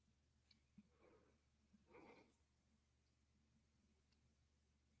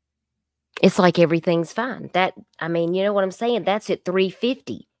it's like everything's fine. You know what I'm saying? That's at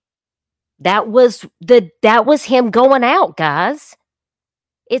 3:50. That was him going out, guys.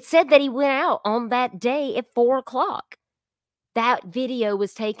 It said that he went out on that day at 4 o'clock. That video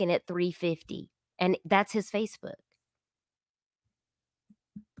was taken at 3:50, and that's his Facebook.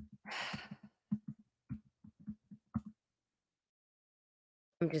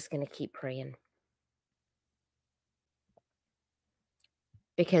 I'm just going to keep praying.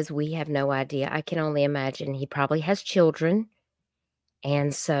 Because we have no idea. I can only imagine he probably has children.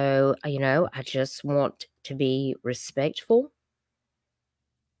 And so, I just want to be respectful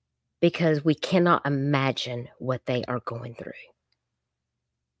because we cannot imagine what they are going through.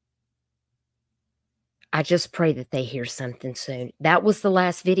 I just pray that they hear something soon. That was the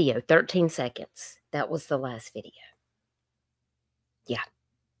last video, 13 seconds. That was the last video. Yeah.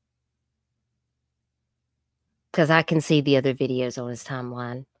 Because I can see the other videos on his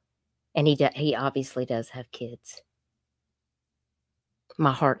timeline. And he obviously does have kids.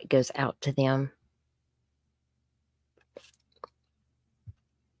 My heart goes out to them.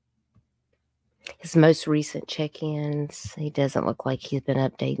 His most recent check-ins, he doesn't look like he's been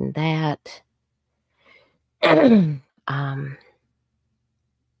updating that. Let's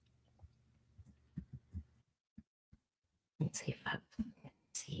see if I can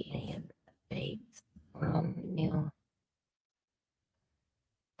see any of the dates now.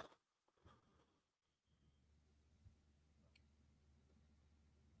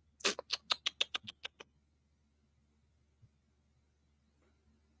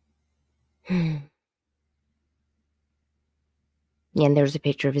 And there's a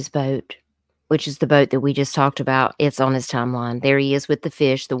picture of his boat, which is the boat that we just talked about. It's on his timeline. There he is with the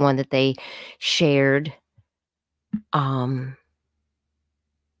fish, the one that they shared.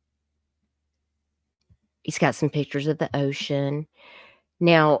 He's got some pictures of the ocean.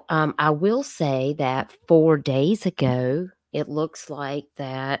 Now, I will say that 4 days ago, it looks like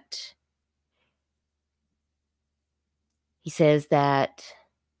that he says that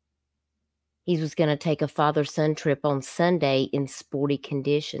he was going to take a father-son trip on Sunday in sporty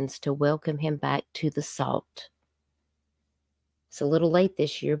conditions to welcome him back to the salt. It's a little late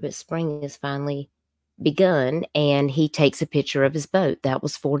this year, but spring has finally begun, and he takes a picture of his boat. That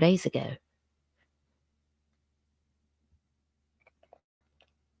was 4 days ago.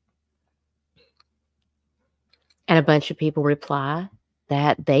 And a bunch of people reply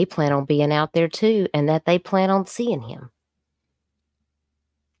that they plan on being out there too, and that they plan on seeing him.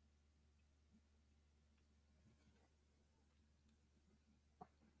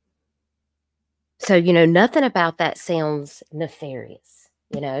 So, nothing about that sounds nefarious.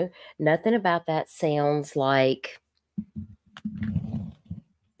 Nothing about that sounds like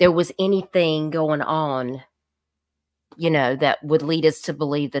there was anything going on, that would lead us to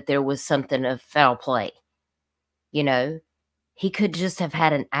believe that there was something of foul play. He could just have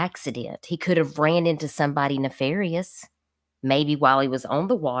had an accident. He could have ran into somebody nefarious, maybe while he was on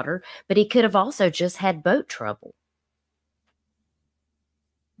the water, but he could have also just had boat trouble.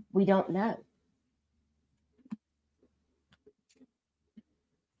 We don't know.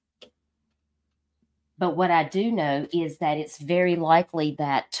 But what I do know is that it's very likely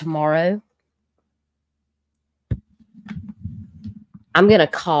that tomorrow I'm going to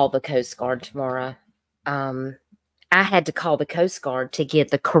call the Coast Guard tomorrow. I had to call the Coast Guard to get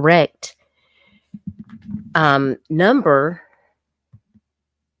the correct number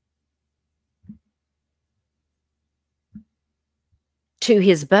to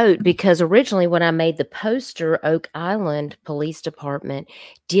his boat, because originally when I made the poster, Oak Island Police Department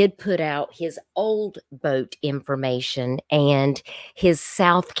did put out his old boat information and his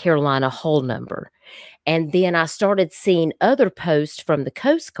South Carolina hull number. And then I started seeing other posts from the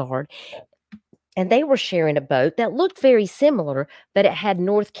Coast Guard, and they were sharing a boat that looked very similar, but it had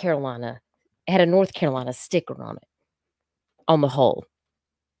North Carolina. It had a North Carolina sticker on it, on the hull.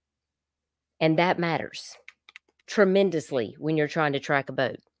 And that matters tremendously when you're trying to track a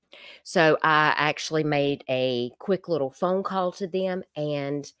boat. So I actually made a quick little phone call to them,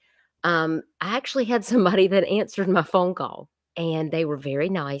 and I actually had somebody that answered my phone call, and they were very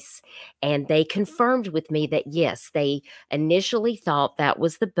nice, and they confirmed with me that yes, they initially thought that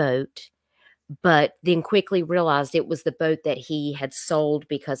was the boat, but then quickly realized it was the boat that he had sold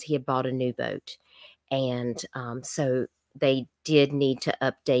because he had bought a new boat. And so they did need to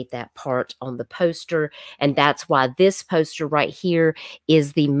update that part on the poster. And that's why this poster right here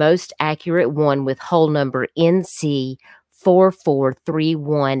is the most accurate one, with hull number NC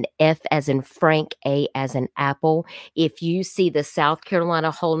 4431, F as in Frank, A as in Apple. If you see the South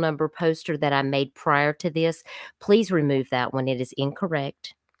Carolina hull number poster that I made prior to this, please remove that one. It is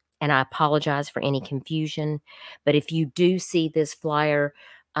incorrect. And I apologize for any confusion. But if you do see this flyer,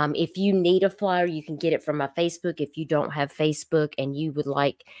 if you need a flyer, you can get it from my Facebook. If you don't have Facebook and you would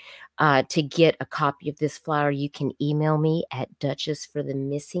like to get a copy of this flyer, you can email me at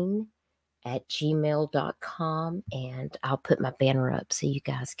duchessforthemissing@gmail.com, and I'll put my banner up so you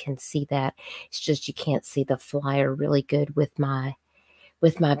guys can see that. It's just you can't see the flyer really good with my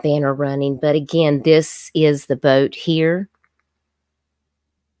banner running. But again, this is the boat here,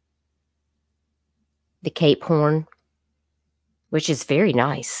 the Cape Horn, which is very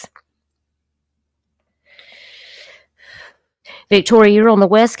nice. Victoria, you're on the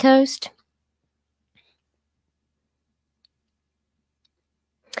West Coast?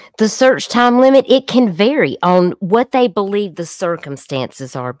 The search time limit, it can vary on what they believe the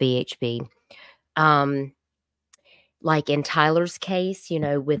circumstances are, BHB. Like in Tyler's case,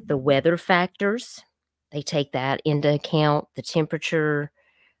 with the weather factors, they take that into account, the temperature,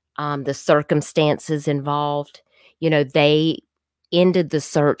 the circumstances involved. They ended the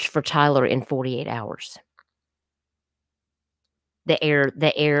search for Tyler in 48 hours. The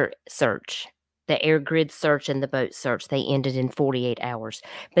air search. The air grid search and the boat search, they ended in 48 hours.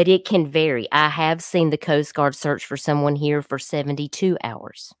 But it can vary. I have seen the Coast Guard search for someone here for 72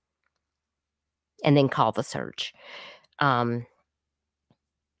 hours and then call the search.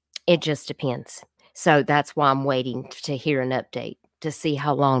 It just depends. So that's why I'm waiting to hear an update to see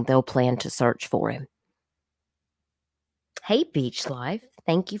how long they'll plan to search for him. Hey, Beach Life.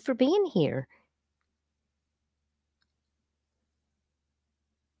 Thank you for being here.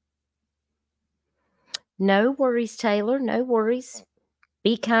 No worries, Taylor. No worries.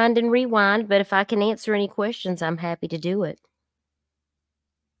 Be kind and rewind, but if I can answer any questions, I'm happy to do it.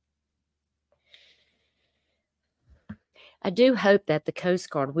 I do hope that the Coast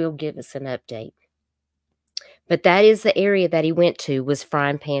Guard will give us an update. But that is the area that he went to, was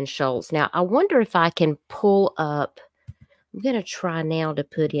Frying Pan Shoals. Now, I wonder if I can pull up. I'm going to try now to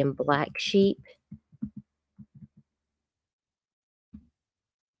put in Black Sheep.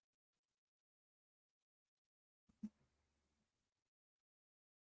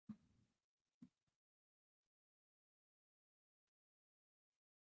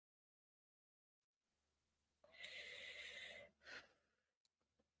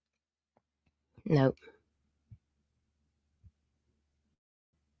 Nope.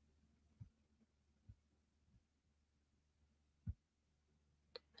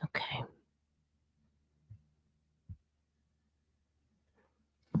 Okay.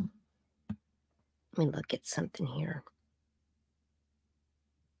 Let me look at something here.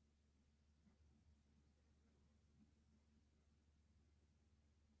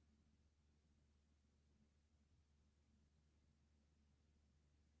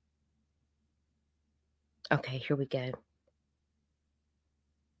 Okay, here we go.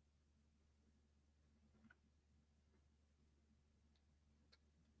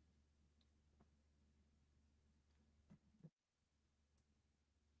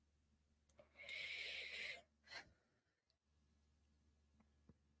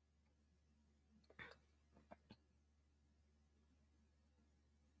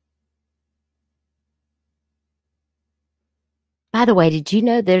 By the way, did you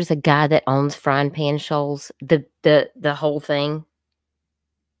know there's a guy that owns Frying Pan Shoals? The whole thing?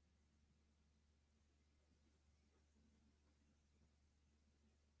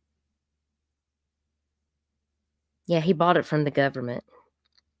 Yeah, he bought it from the government.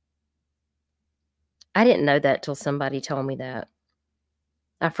 I didn't know that till somebody told me that.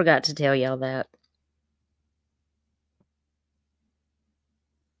 I forgot to tell y'all that.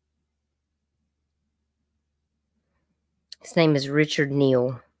 His name is Richard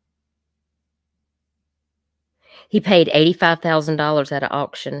Neal. He paid $85,000 at an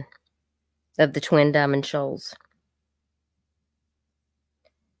auction of the Twin Diamond Shoals,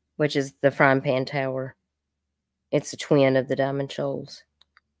 which is the Frying Pan Tower. It's a twin of the Diamond Shoals.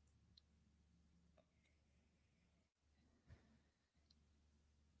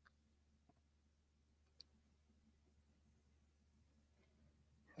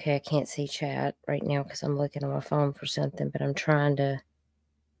 Okay, I can't see chat right now because I'm looking on my phone for something, but I'm trying to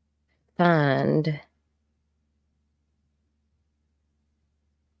find.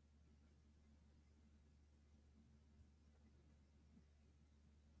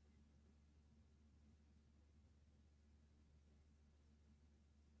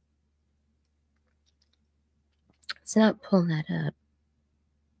 It's not pulling that up.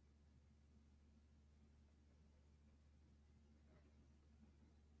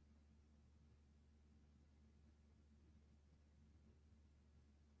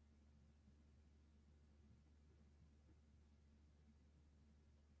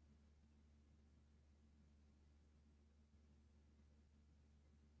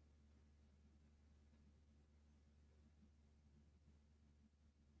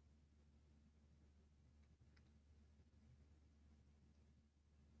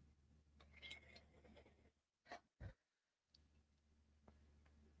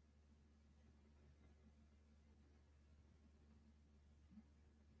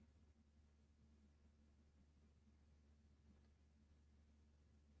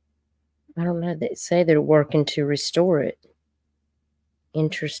 I don't know. They say they're working to restore it.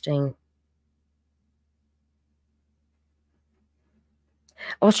 Interesting.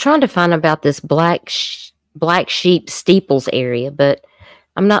 I was trying to find about this Black Sheep Steeples area, but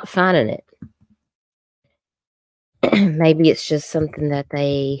I'm not finding it. Maybe it's just something that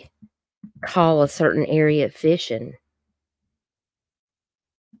they call a certain area of fishing.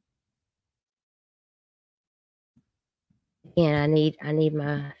 Yeah, I need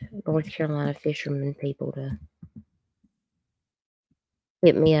my North Carolina fishermen people to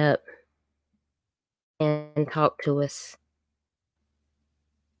hit me up and talk to us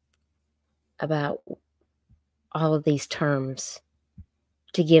about all of these terms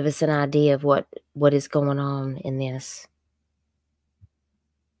to give us an idea of what is going on in this.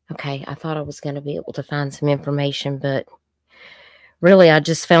 Okay, I thought I was going to be able to find some information, but really I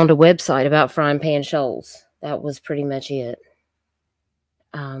just found a website about frying pan shoals. That was pretty much it.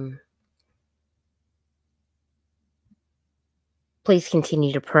 Please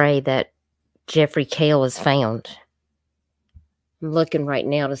continue to pray that Jeffery Kale is found. I'm looking right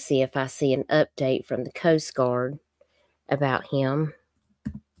now to see if I see an update from the Coast Guard about him.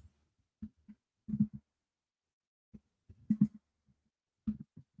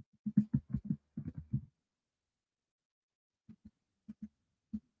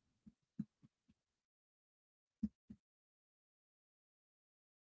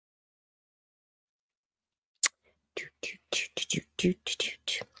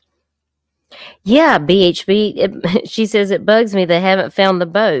 Yeah, BHB, she says it bugs me they haven't found the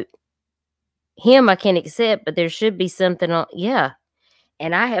boat. Him I can accept, but there should be something on. Yeah,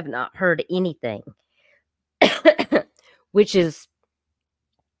 and I have not heard anything, which is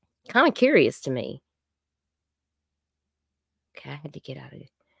kind of curious to me. Okay, I had to get out of it.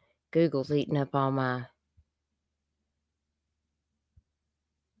 Google's eating up all my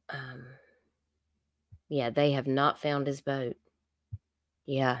yeah, they have not found his boat.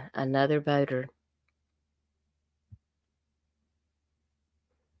 Yeah, another boater.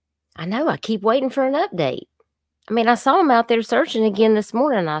 I know, I keep waiting for an update. I mean, I saw him out there searching again this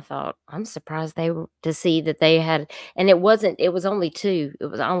morning. I thought, I'm surprised they were to see that they had, and it was only two.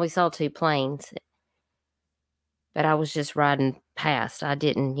 I only saw two planes, but I was just riding past. I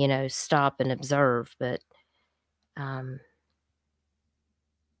didn't, stop and observe, but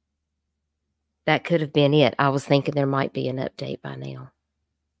that could have been it. I was thinking there might be an update by now.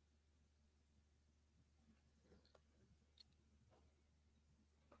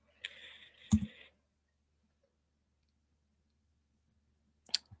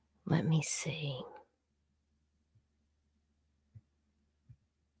 Let me see.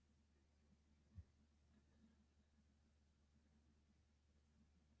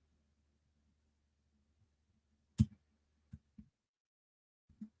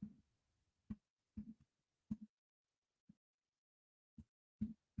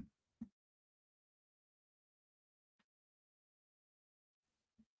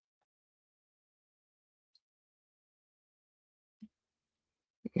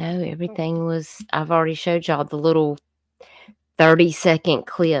 No, everything was, I've already showed y'all the little 30-second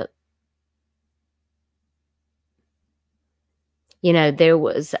clip. There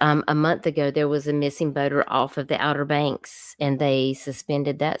was a month ago, there was a missing boater off of the Outer Banks, and they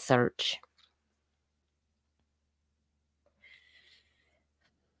suspended that search.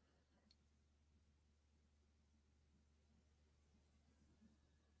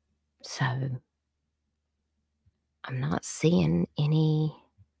 So I'm not seeing any.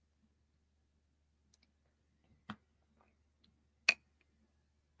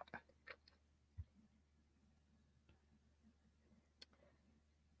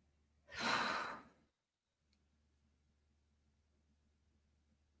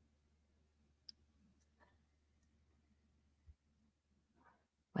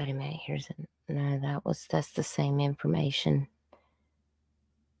 Wait a minute. No, that's the same information.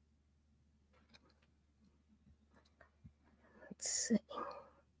 Let's see.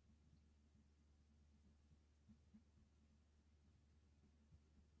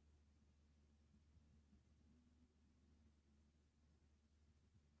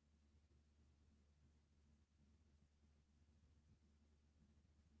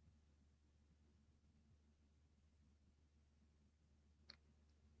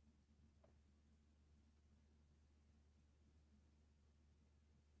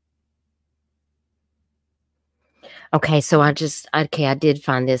 Okay, so I did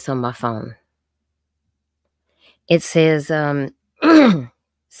find this on my phone. It says,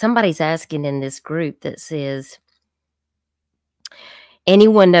 somebody's asking in this group that says,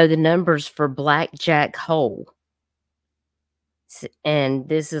 anyone know the numbers for Blackjack Hole? And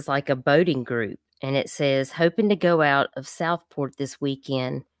this is like a boating group. And it says, hoping to go out of Southport this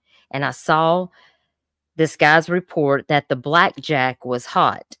weekend. And I saw this guy's report that the Blackjack was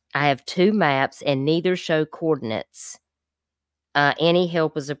hot. I have 2 maps and neither show coordinates. Any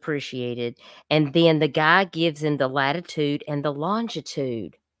help is appreciated. And then the guy gives him the latitude and the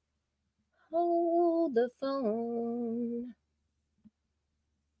longitude. Hold the phone.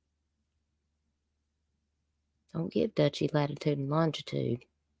 Don't give Dutchy latitude and longitude.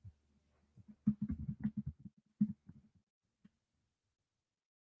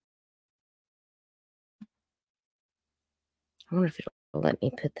 I wonder if it'll let me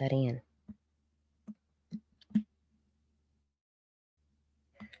put that in.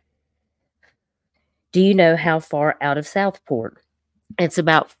 Do you know how far out of Southport? It's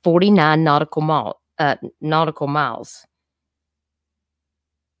about 49 nautical miles.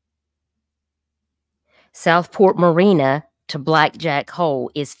 Southport Marina to Blackjack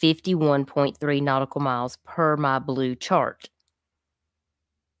Hole is 51.3 nautical miles per my blue chart.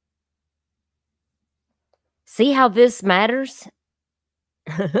 See how this matters?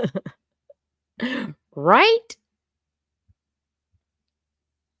 Right?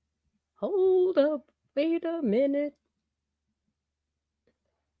 Hold up. Wait a minute.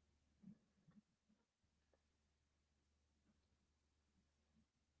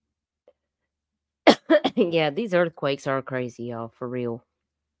 Yeah, these earthquakes are crazy, y'all, for real.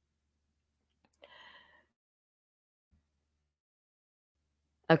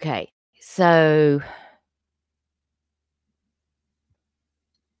 Okay, so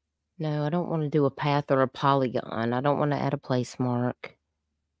no, I don't want to do a path or a polygon. I don't want to add a place mark.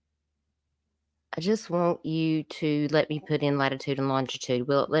 I just want you to let me put in latitude and longitude.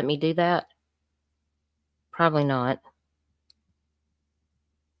 Will it let me do that? Probably not.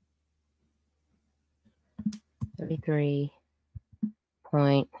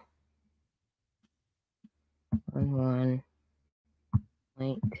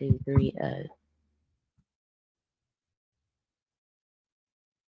 33.11.230.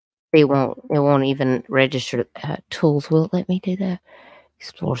 It won't even register tools. Will it let me do that?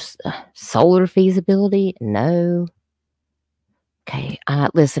 Explore solar feasibility? No. Okay.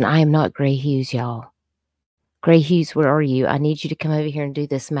 Listen, I am not Gray Hughes, y'all. Gray Hughes, where are you? I need you to come over here and do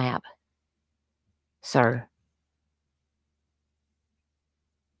this map, sir.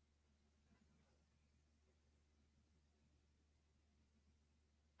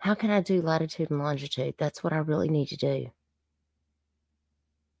 How can I do latitude and longitude? That's what I really need to do.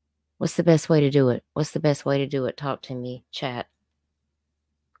 What's the best way to do it? What's the best way to do it? Talk to me, chat.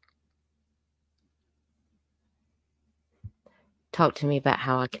 Talk to me about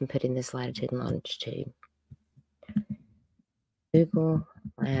how I can put in this latitude and longitude. Google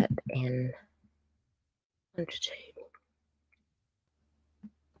lat and longitude.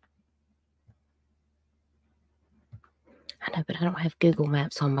 I know, but I don't have Google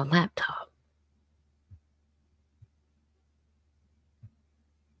Maps on my laptop.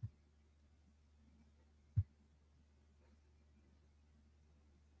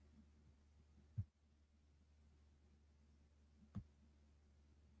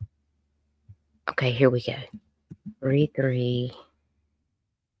 Okay, here we go. 33.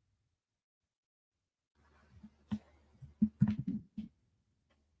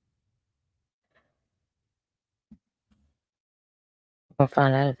 We'll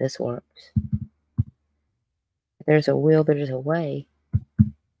find out if this works. If there's a will, there's a way.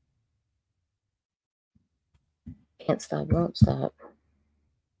 Can't stop, won't stop.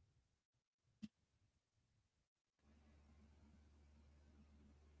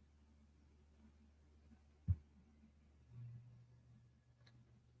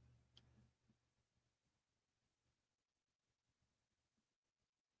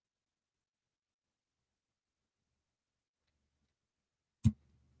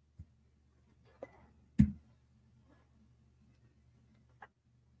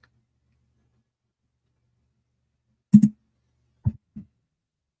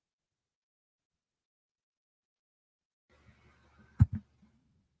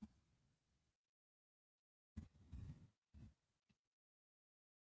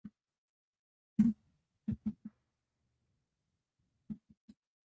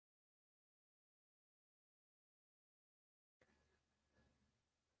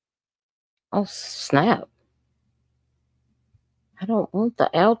 Oh, snap. I don't want the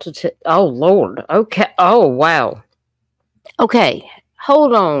altitude. Oh, Lord. Okay. Oh, wow. Okay.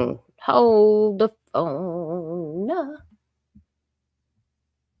 Hold on. Hold the phone.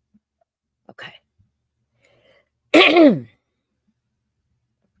 Okay.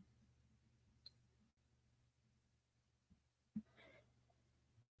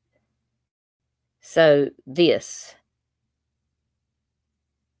 So this.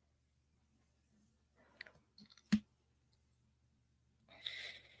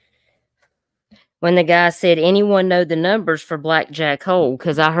 When the guy said, anyone know the numbers for Blackjack Hole?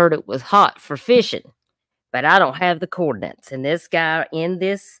 Because I heard it was hot for fishing, but I don't have the coordinates. And this guy in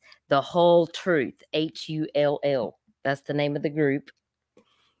this, The Whole Truth, HULL, that's the name of the group,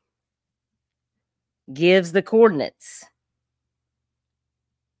 gives the coordinates.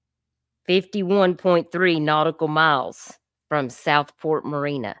 51.3 nautical miles from Southport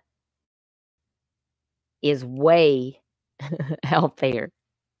Marina is way out there.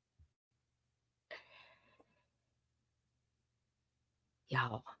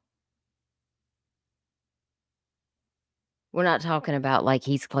 Y'all. We're not talking about like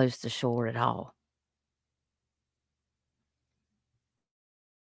he's close to shore at all.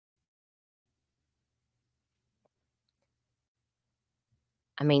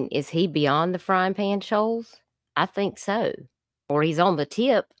 I mean, is he beyond the frying pan shoals? I think so. Or he's on the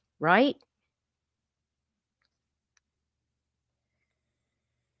tip, right?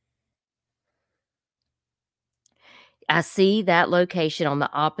 I see that location on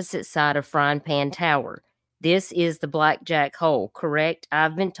the opposite side of Frying Pan Tower. This is the Blackjack Hole, correct?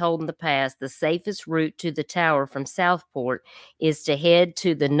 I've been told in the past the safest route to the tower from Southport is to head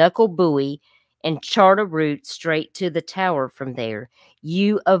to the Knuckle Buoy and chart a route straight to the tower from there.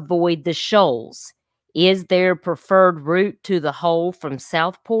 You avoid the shoals. Is there a preferred route to the hole from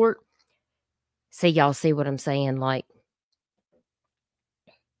Southport? See, y'all see what I'm saying? Like,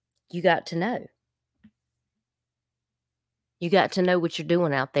 you got to know. You got to know what you're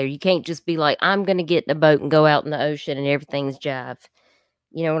doing out there. You can't just be like, I'm going to get in a boat and go out in the ocean and everything's jive.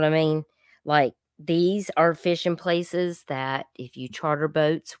 You know what I mean? Like, these are fishing places that if you charter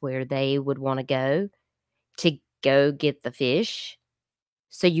boats where they would want to go get the fish.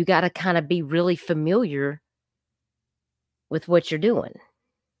 So you got to kind of be really familiar with what you're doing.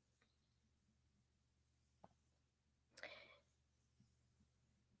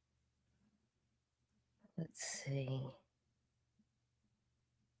 Let's see.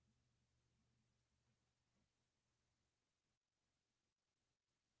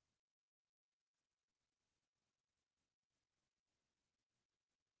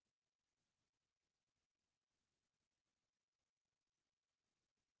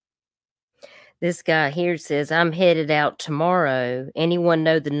 This guy here says, I'm headed out tomorrow. Anyone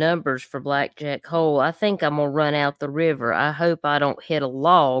know the numbers for Blackjack Hole? I think I'm going to run out the river. I hope I don't hit a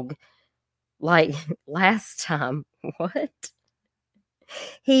log like last time. What?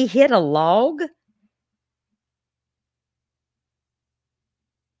 He hit a log?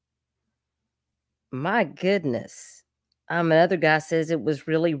 My goodness. Another guy says it was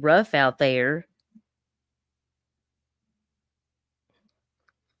really rough out there.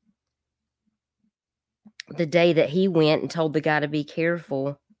 The day that he went and told the guy to be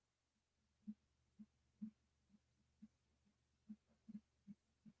careful.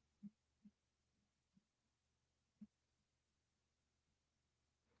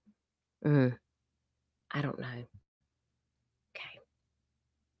 I don't know. Okay.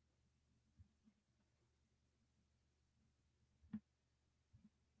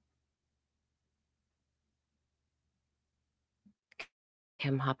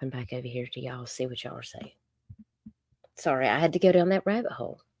 I'm hopping back over here to y'all, see what y'all are saying. Sorry, I had to go down that rabbit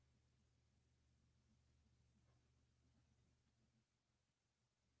hole.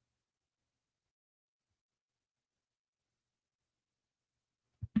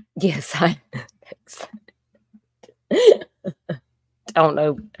 Yes, I don't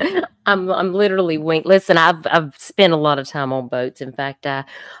know. I'm literally wink. Listen, I've spent a lot of time on boats. In fact, I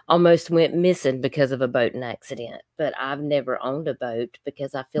almost went missing because of a boating accident. But I've never owned a boat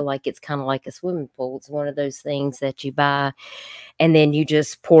because I feel like it's kind of like a swimming pool. It's one of those things that you buy and then you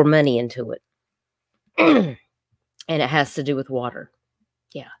just pour money into it. And it has to do with water.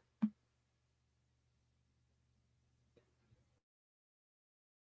 Yeah.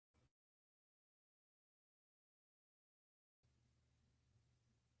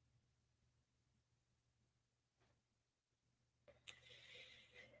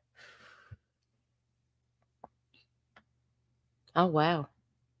 Oh, wow.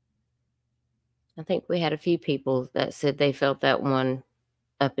 I think we had a few people that said they felt that one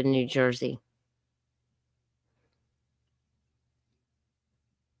up in New Jersey.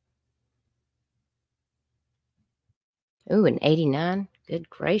 Ooh, an 89? Good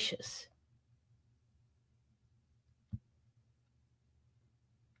gracious.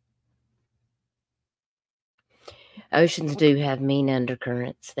 Oceans do have mean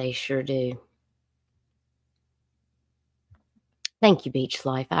undercurrents. They sure do. Thank you, Beach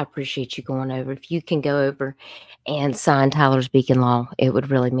Life. I appreciate you going over. If you can go over and sign Tyler's Beacon Law, it would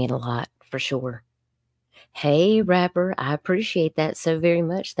really mean a lot for sure. Hey, Rapper, I appreciate that so very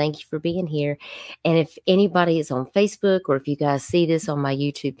much. Thank you for being here. And if anybody is on Facebook or if you guys see this on my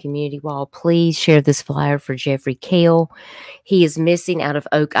YouTube community wall, please share this flyer for Jeffery Kale. He is missing out of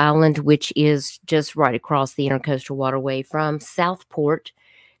Oak Island, which is just right across the Intercoastal Waterway from Southport,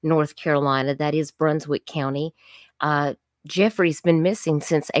 North Carolina. That is Brunswick County. Jeffrey's been missing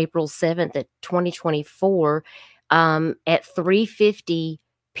since April 7th of 2024. At 3:50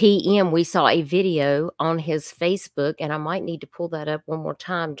 p.m. we saw a video on his Facebook, and I might need to pull that up one more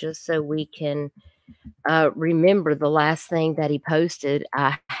time just so we can remember the last thing that he posted.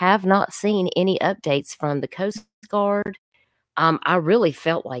 I have not seen any updates from the Coast Guard I really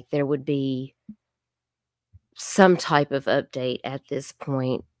felt like there would be some type of update at this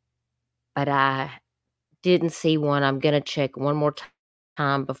point, but I didn't see one. I'm going to check one more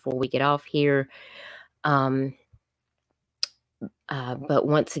time before we get off here. But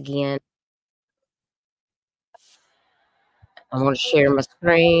once again, I want to share my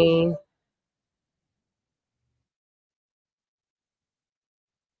screen.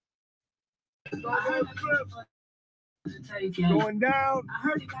 Going down. I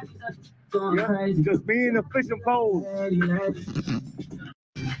heard going crazy. Just me and the fishing poles.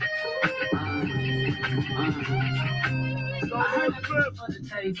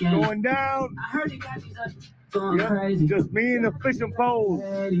 Going down. I heard going crazy. Just me and the fishing poles.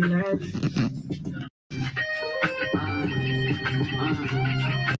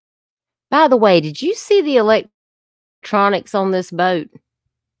 By the way, did you see the electronics on this boat?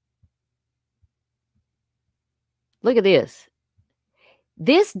 Look at this.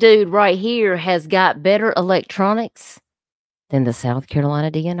 This dude right here has got better electronics than the South Carolina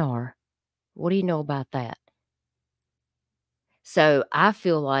DNR. What do you know about that? So I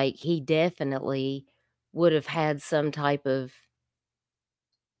feel like he definitely would have had some type of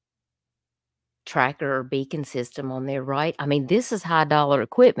tracker or beacon system on there, right? I mean, this is high dollar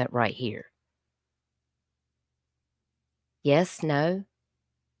equipment right here. Yes, no?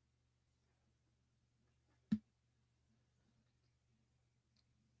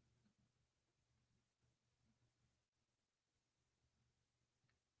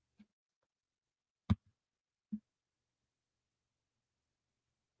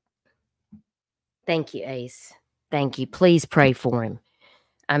 Thank you, Ace. Thank you. Please pray for him.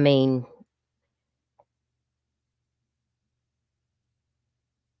 I mean,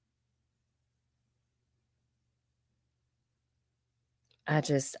 I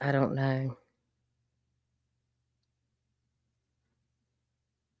don't know.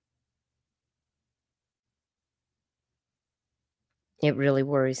 It really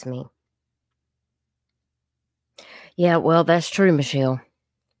worries me. Yeah, well, that's true, Michelle.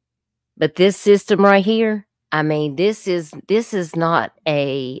 But this system right here, I mean, this is not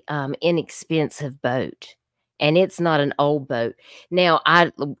a inexpensive boat, and it's not an old boat. Now,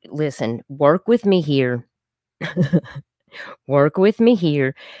 listen, work with me here. Work with me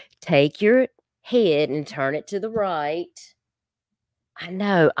here. Take your head and turn it to the right. I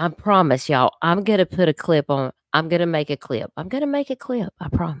know. I promise y'all. I'm going to put a clip on. I'm going to make a clip. I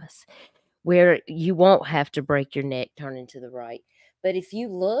promise. Where you won't have to break your neck turning to the right. But if you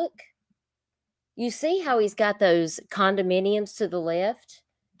look, you see how he's got those condominiums to the left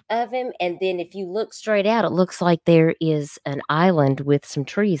of him? And then if you look straight out, it looks like there is an island with some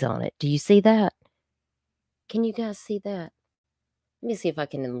trees on it. Do you see that? Can you guys see that? Let me see if I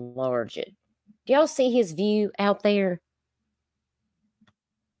can enlarge it. Do y'all see his view out there?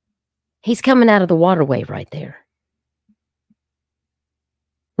 He's coming out of the waterway right there.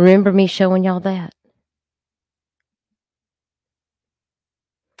 Remember me showing y'all that?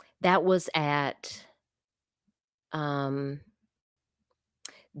 That was at,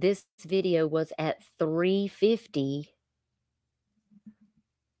 this video was at 3:50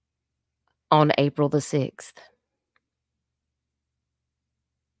 on April the 6th.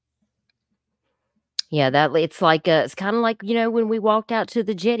 Yeah, that it's like it's kind of like, when we walked out to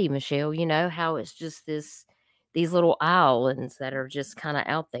the jetty, Michelle, how it's just these little islands that are just kind of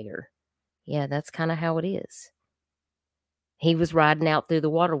out there. Yeah, that's kind of how it is. He was riding out through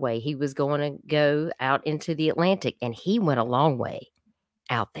the waterway. He was going to go out into the Atlantic, and he went a long way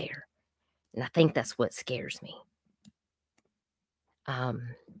out there. And I think that's what scares me.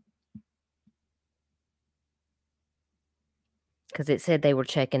 Because it said they were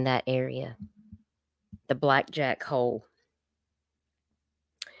checking that area, the Blackjack hole.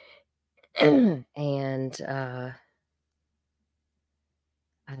 And I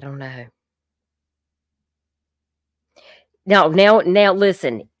don't know. Now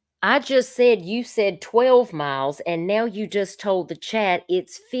listen. I just said you said 12 miles, and now you just told the chat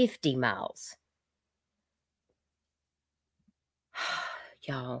it's 50 miles.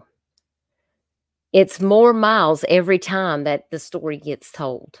 Y'all, it's more miles every time that the story gets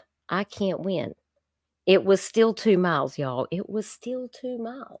told. I can't win. It was still 2 miles, y'all. It was still 2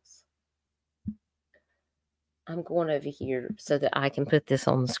 miles. I'm going over here so that I can put this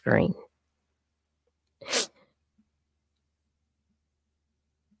on the screen.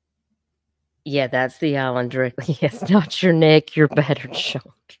 Yeah, that's the island directly. Yes, not your neck, your battered shoulders.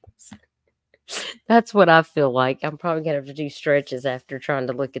 That's what I feel like. I'm probably going to have to do stretches after trying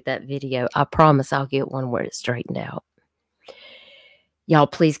to look at that video. I promise I'll get one where it's straightened out. Y'all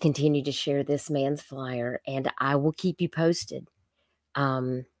please continue to share this man's flyer, and I will keep you posted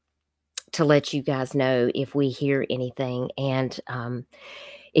to let you guys know if we hear anything. And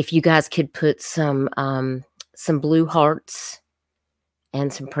if you guys could put some blue hearts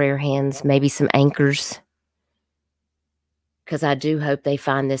and some prayer hands, maybe some anchors, because I do hope they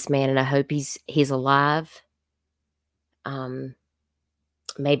find this man, and I hope he's alive.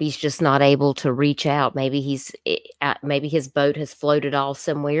 Maybe he's just not able to reach out. Maybe maybe his boat has floated off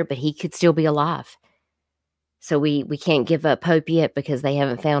somewhere, but he could still be alive. So we can't give up hope yet because they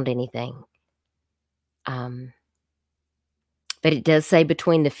haven't found anything. But it does say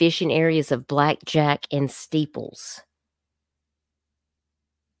between the fishing areas of Blackjack and Steeples.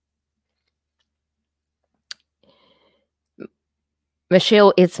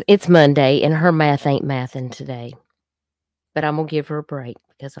 Michelle, it's Monday, and her math ain't mathing today. But I'm going to give her a break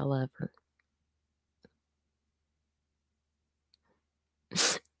because I love her.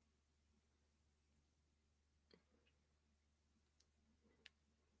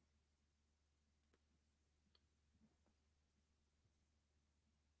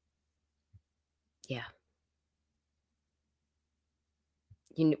 Yeah.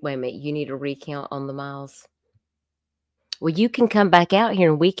 Wait a minute. You need a recount on the miles? Well, you can come back out here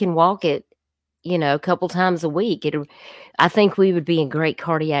and we can walk it, a couple times a week. I think we would be in great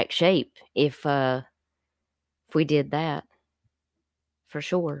cardiac shape if we did that. For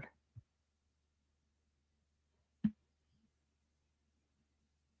sure.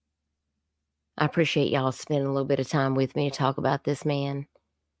 I appreciate y'all spending a little bit of time with me to talk about this man.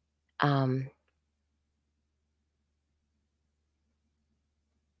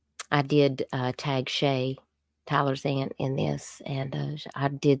 I did tag Shay, Tyler's aunt, in this, and I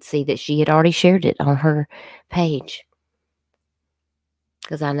did see that she had already shared it on her page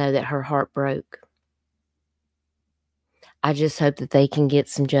because I know that her heart broke. I just hope that they can get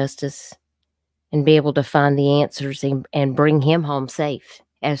some justice and be able to find the answers and bring him home safe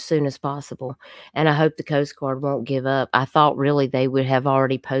as soon as possible. And I hope the Coast Guard won't give up. I thought really they would have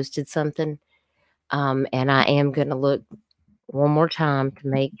already posted something, and I am going to look one more time to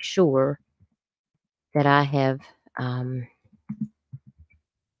make sure that I have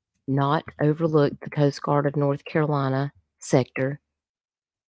not overlooked the Coast Guard of North Carolina sector.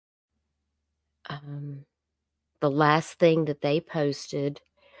 The last thing that they posted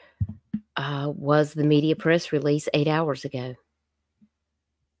was the media press release 8 hours ago.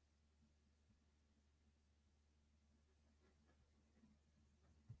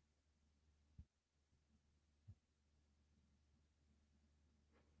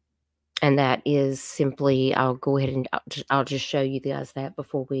 And that is simply, I'll go ahead and I'll just show you guys that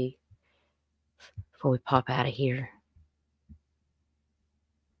before we pop out of here.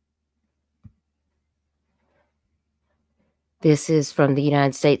 This is from the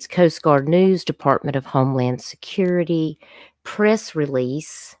United States Coast Guard News, Department of Homeland Security, press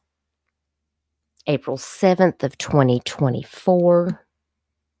release, April 7th of 2024.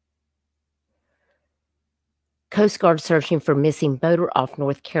 Coast Guard searching for missing boater off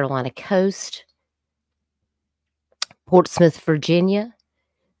North Carolina coast. Portsmouth, Virginia.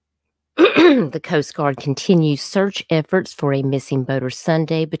 The Coast Guard continues search efforts for a missing boater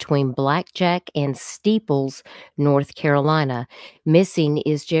Sunday between Blackjack and Steeples, North Carolina. Missing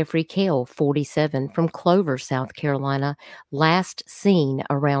is Jeffery Kale, 47, from Clover, South Carolina, last seen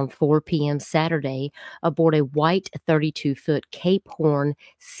around 4 p.m. Saturday aboard a white 32-foot Cape Horn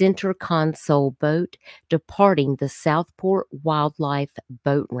center console boat departing the Southport Wildlife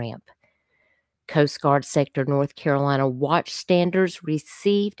Boat Ramp. Coast Guard Sector North Carolina watchstanders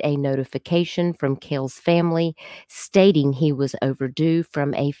received a notification from Kale's family stating he was overdue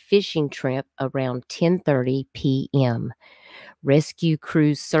from a fishing trip around 10:30 p.m. Rescue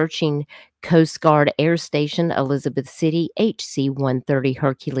crews searching Coast Guard Air Station, Elizabeth City, HC-130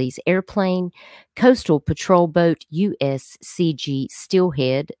 Hercules airplane, Coastal Patrol Boat USCG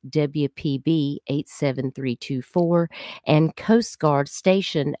Steelhead, WPB 87324, and Coast Guard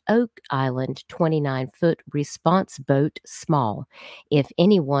Station Oak Island 29-foot response boat Small. If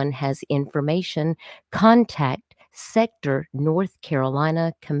anyone has information, contact Sector North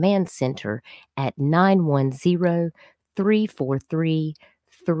Carolina Command Center at 910-343-3880.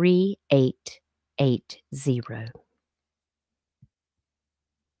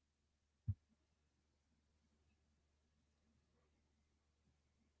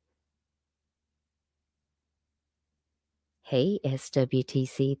 Hey,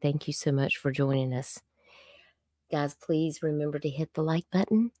 SWTC, thank you so much for joining us. Guys, please remember to hit the like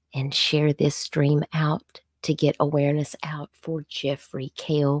button and share this stream out to get awareness out for Jeffery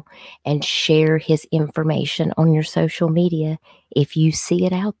Kale and share his information on your social media if you see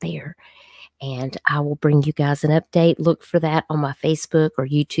it out there. And I will bring you guys an update. Look for that on my Facebook or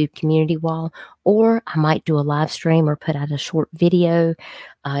YouTube community wall, or I might do a live stream or put out a short video,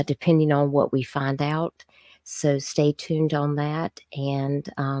 depending on what we find out. So stay tuned on that.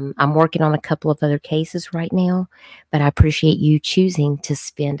 And I'm working on a couple of other cases right now, but I appreciate you choosing to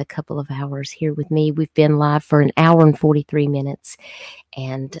spend a couple of hours here with me. We've been live for an hour and 43 minutes.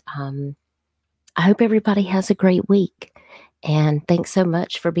 And I hope everybody has a great week. And thanks so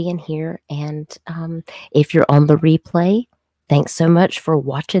much for being here. And if you're on the replay, thanks so much for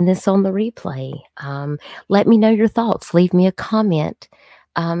watching this on the replay. Let me know your thoughts. Leave me a comment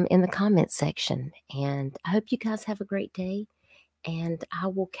in the comment section. And I hope you guys have a great day. And I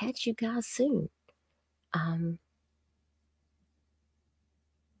will catch you guys soon. And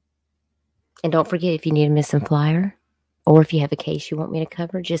don't forget, if you need a missing flyer, or if you have a case you want me to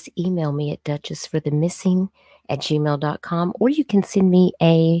cover, just email me at duchessforthemissing@gmail.com, or you can send me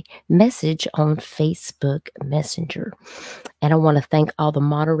a message on Facebook Messenger. And I want to thank all the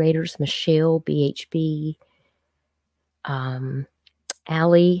moderators, Michelle, BHB,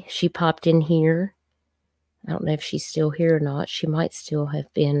 Allie, she popped in here. I don't know if she's still here or not. She might still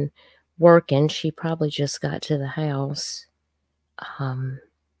have been working. She probably just got to the house.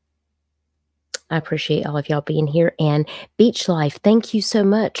 I appreciate all of y'all being here. And Beach Life, thank you so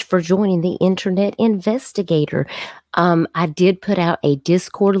much for joining the Internet Investigator. I did put out a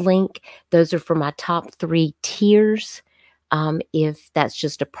Discord link. Those are for my top 3 tiers. If that's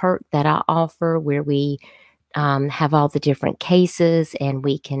just a perk that I offer, where we have all the different cases and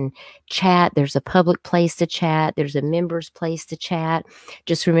we can chat. There's a public place to chat. There's a members place to chat.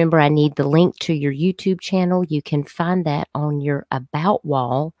 Just remember, I need the link to your YouTube channel. You can find that on your About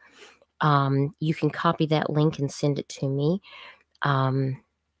wall. You can copy that link and send it to me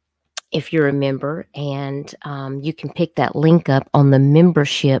if you're a member, and you can pick that link up on the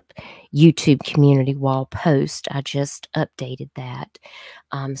membership YouTube community wall post. I just updated that.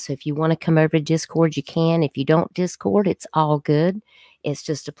 So if you want to come over to Discord, you can. If you don't Discord, it's all good. It's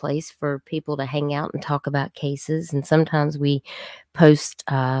just a place for people to hang out and talk about cases. And sometimes we post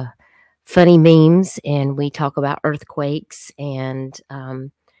funny memes, and we talk about earthquakes, and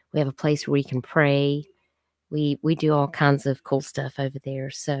we have a place where we can pray. We do all kinds of cool stuff over there.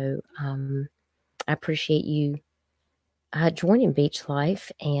 So I appreciate you joining Beach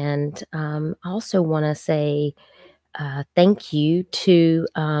Life. And I also want to say thank you to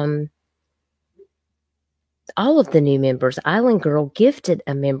all of the new members. Island Girl gifted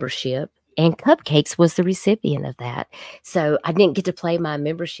a membership, and Cupcakes was the recipient of that. So I didn't get to play my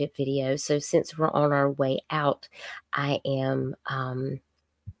membership video. So since we're on our way out, I'm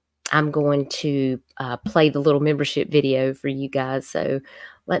going to play the little membership video for you guys. So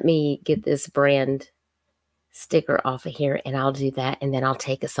let me get this brand sticker off of here, and I'll do that, and then I'll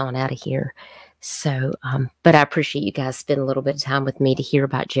take us on out of here. So, but I appreciate you guys spending a little bit of time with me to hear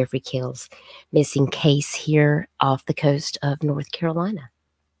about Jeffery Kale's missing case here off the coast of North Carolina.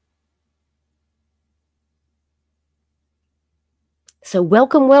 So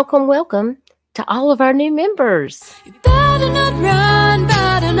welcome, welcome, welcome to all of our new members. You better not run,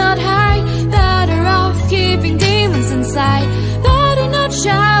 better not hide, better off keeping demons inside. Better not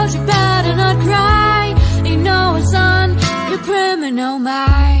shout, you better not cry. You know it's on your criminal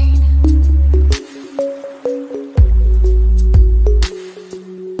mind.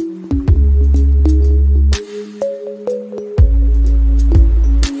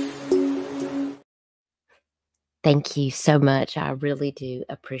 Thank you so much. I really do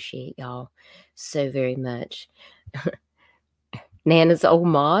appreciate y'all so very much. Nana's old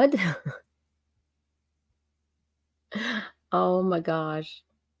mod. Oh my gosh.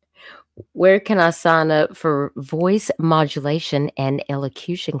 Where can I sign up for voice modulation and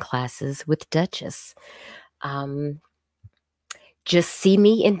elocution classes with Duchess? Just see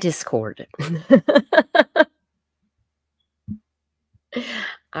me in Discord.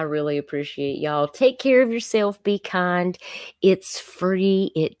 I really appreciate y'all. Take care of yourself. Be kind. It's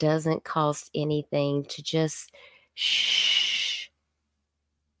free. It doesn't cost anything to just shh.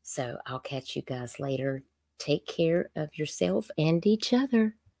 So I'll catch you guys later. Take care of yourself and each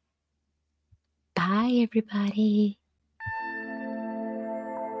other. Bye, everybody.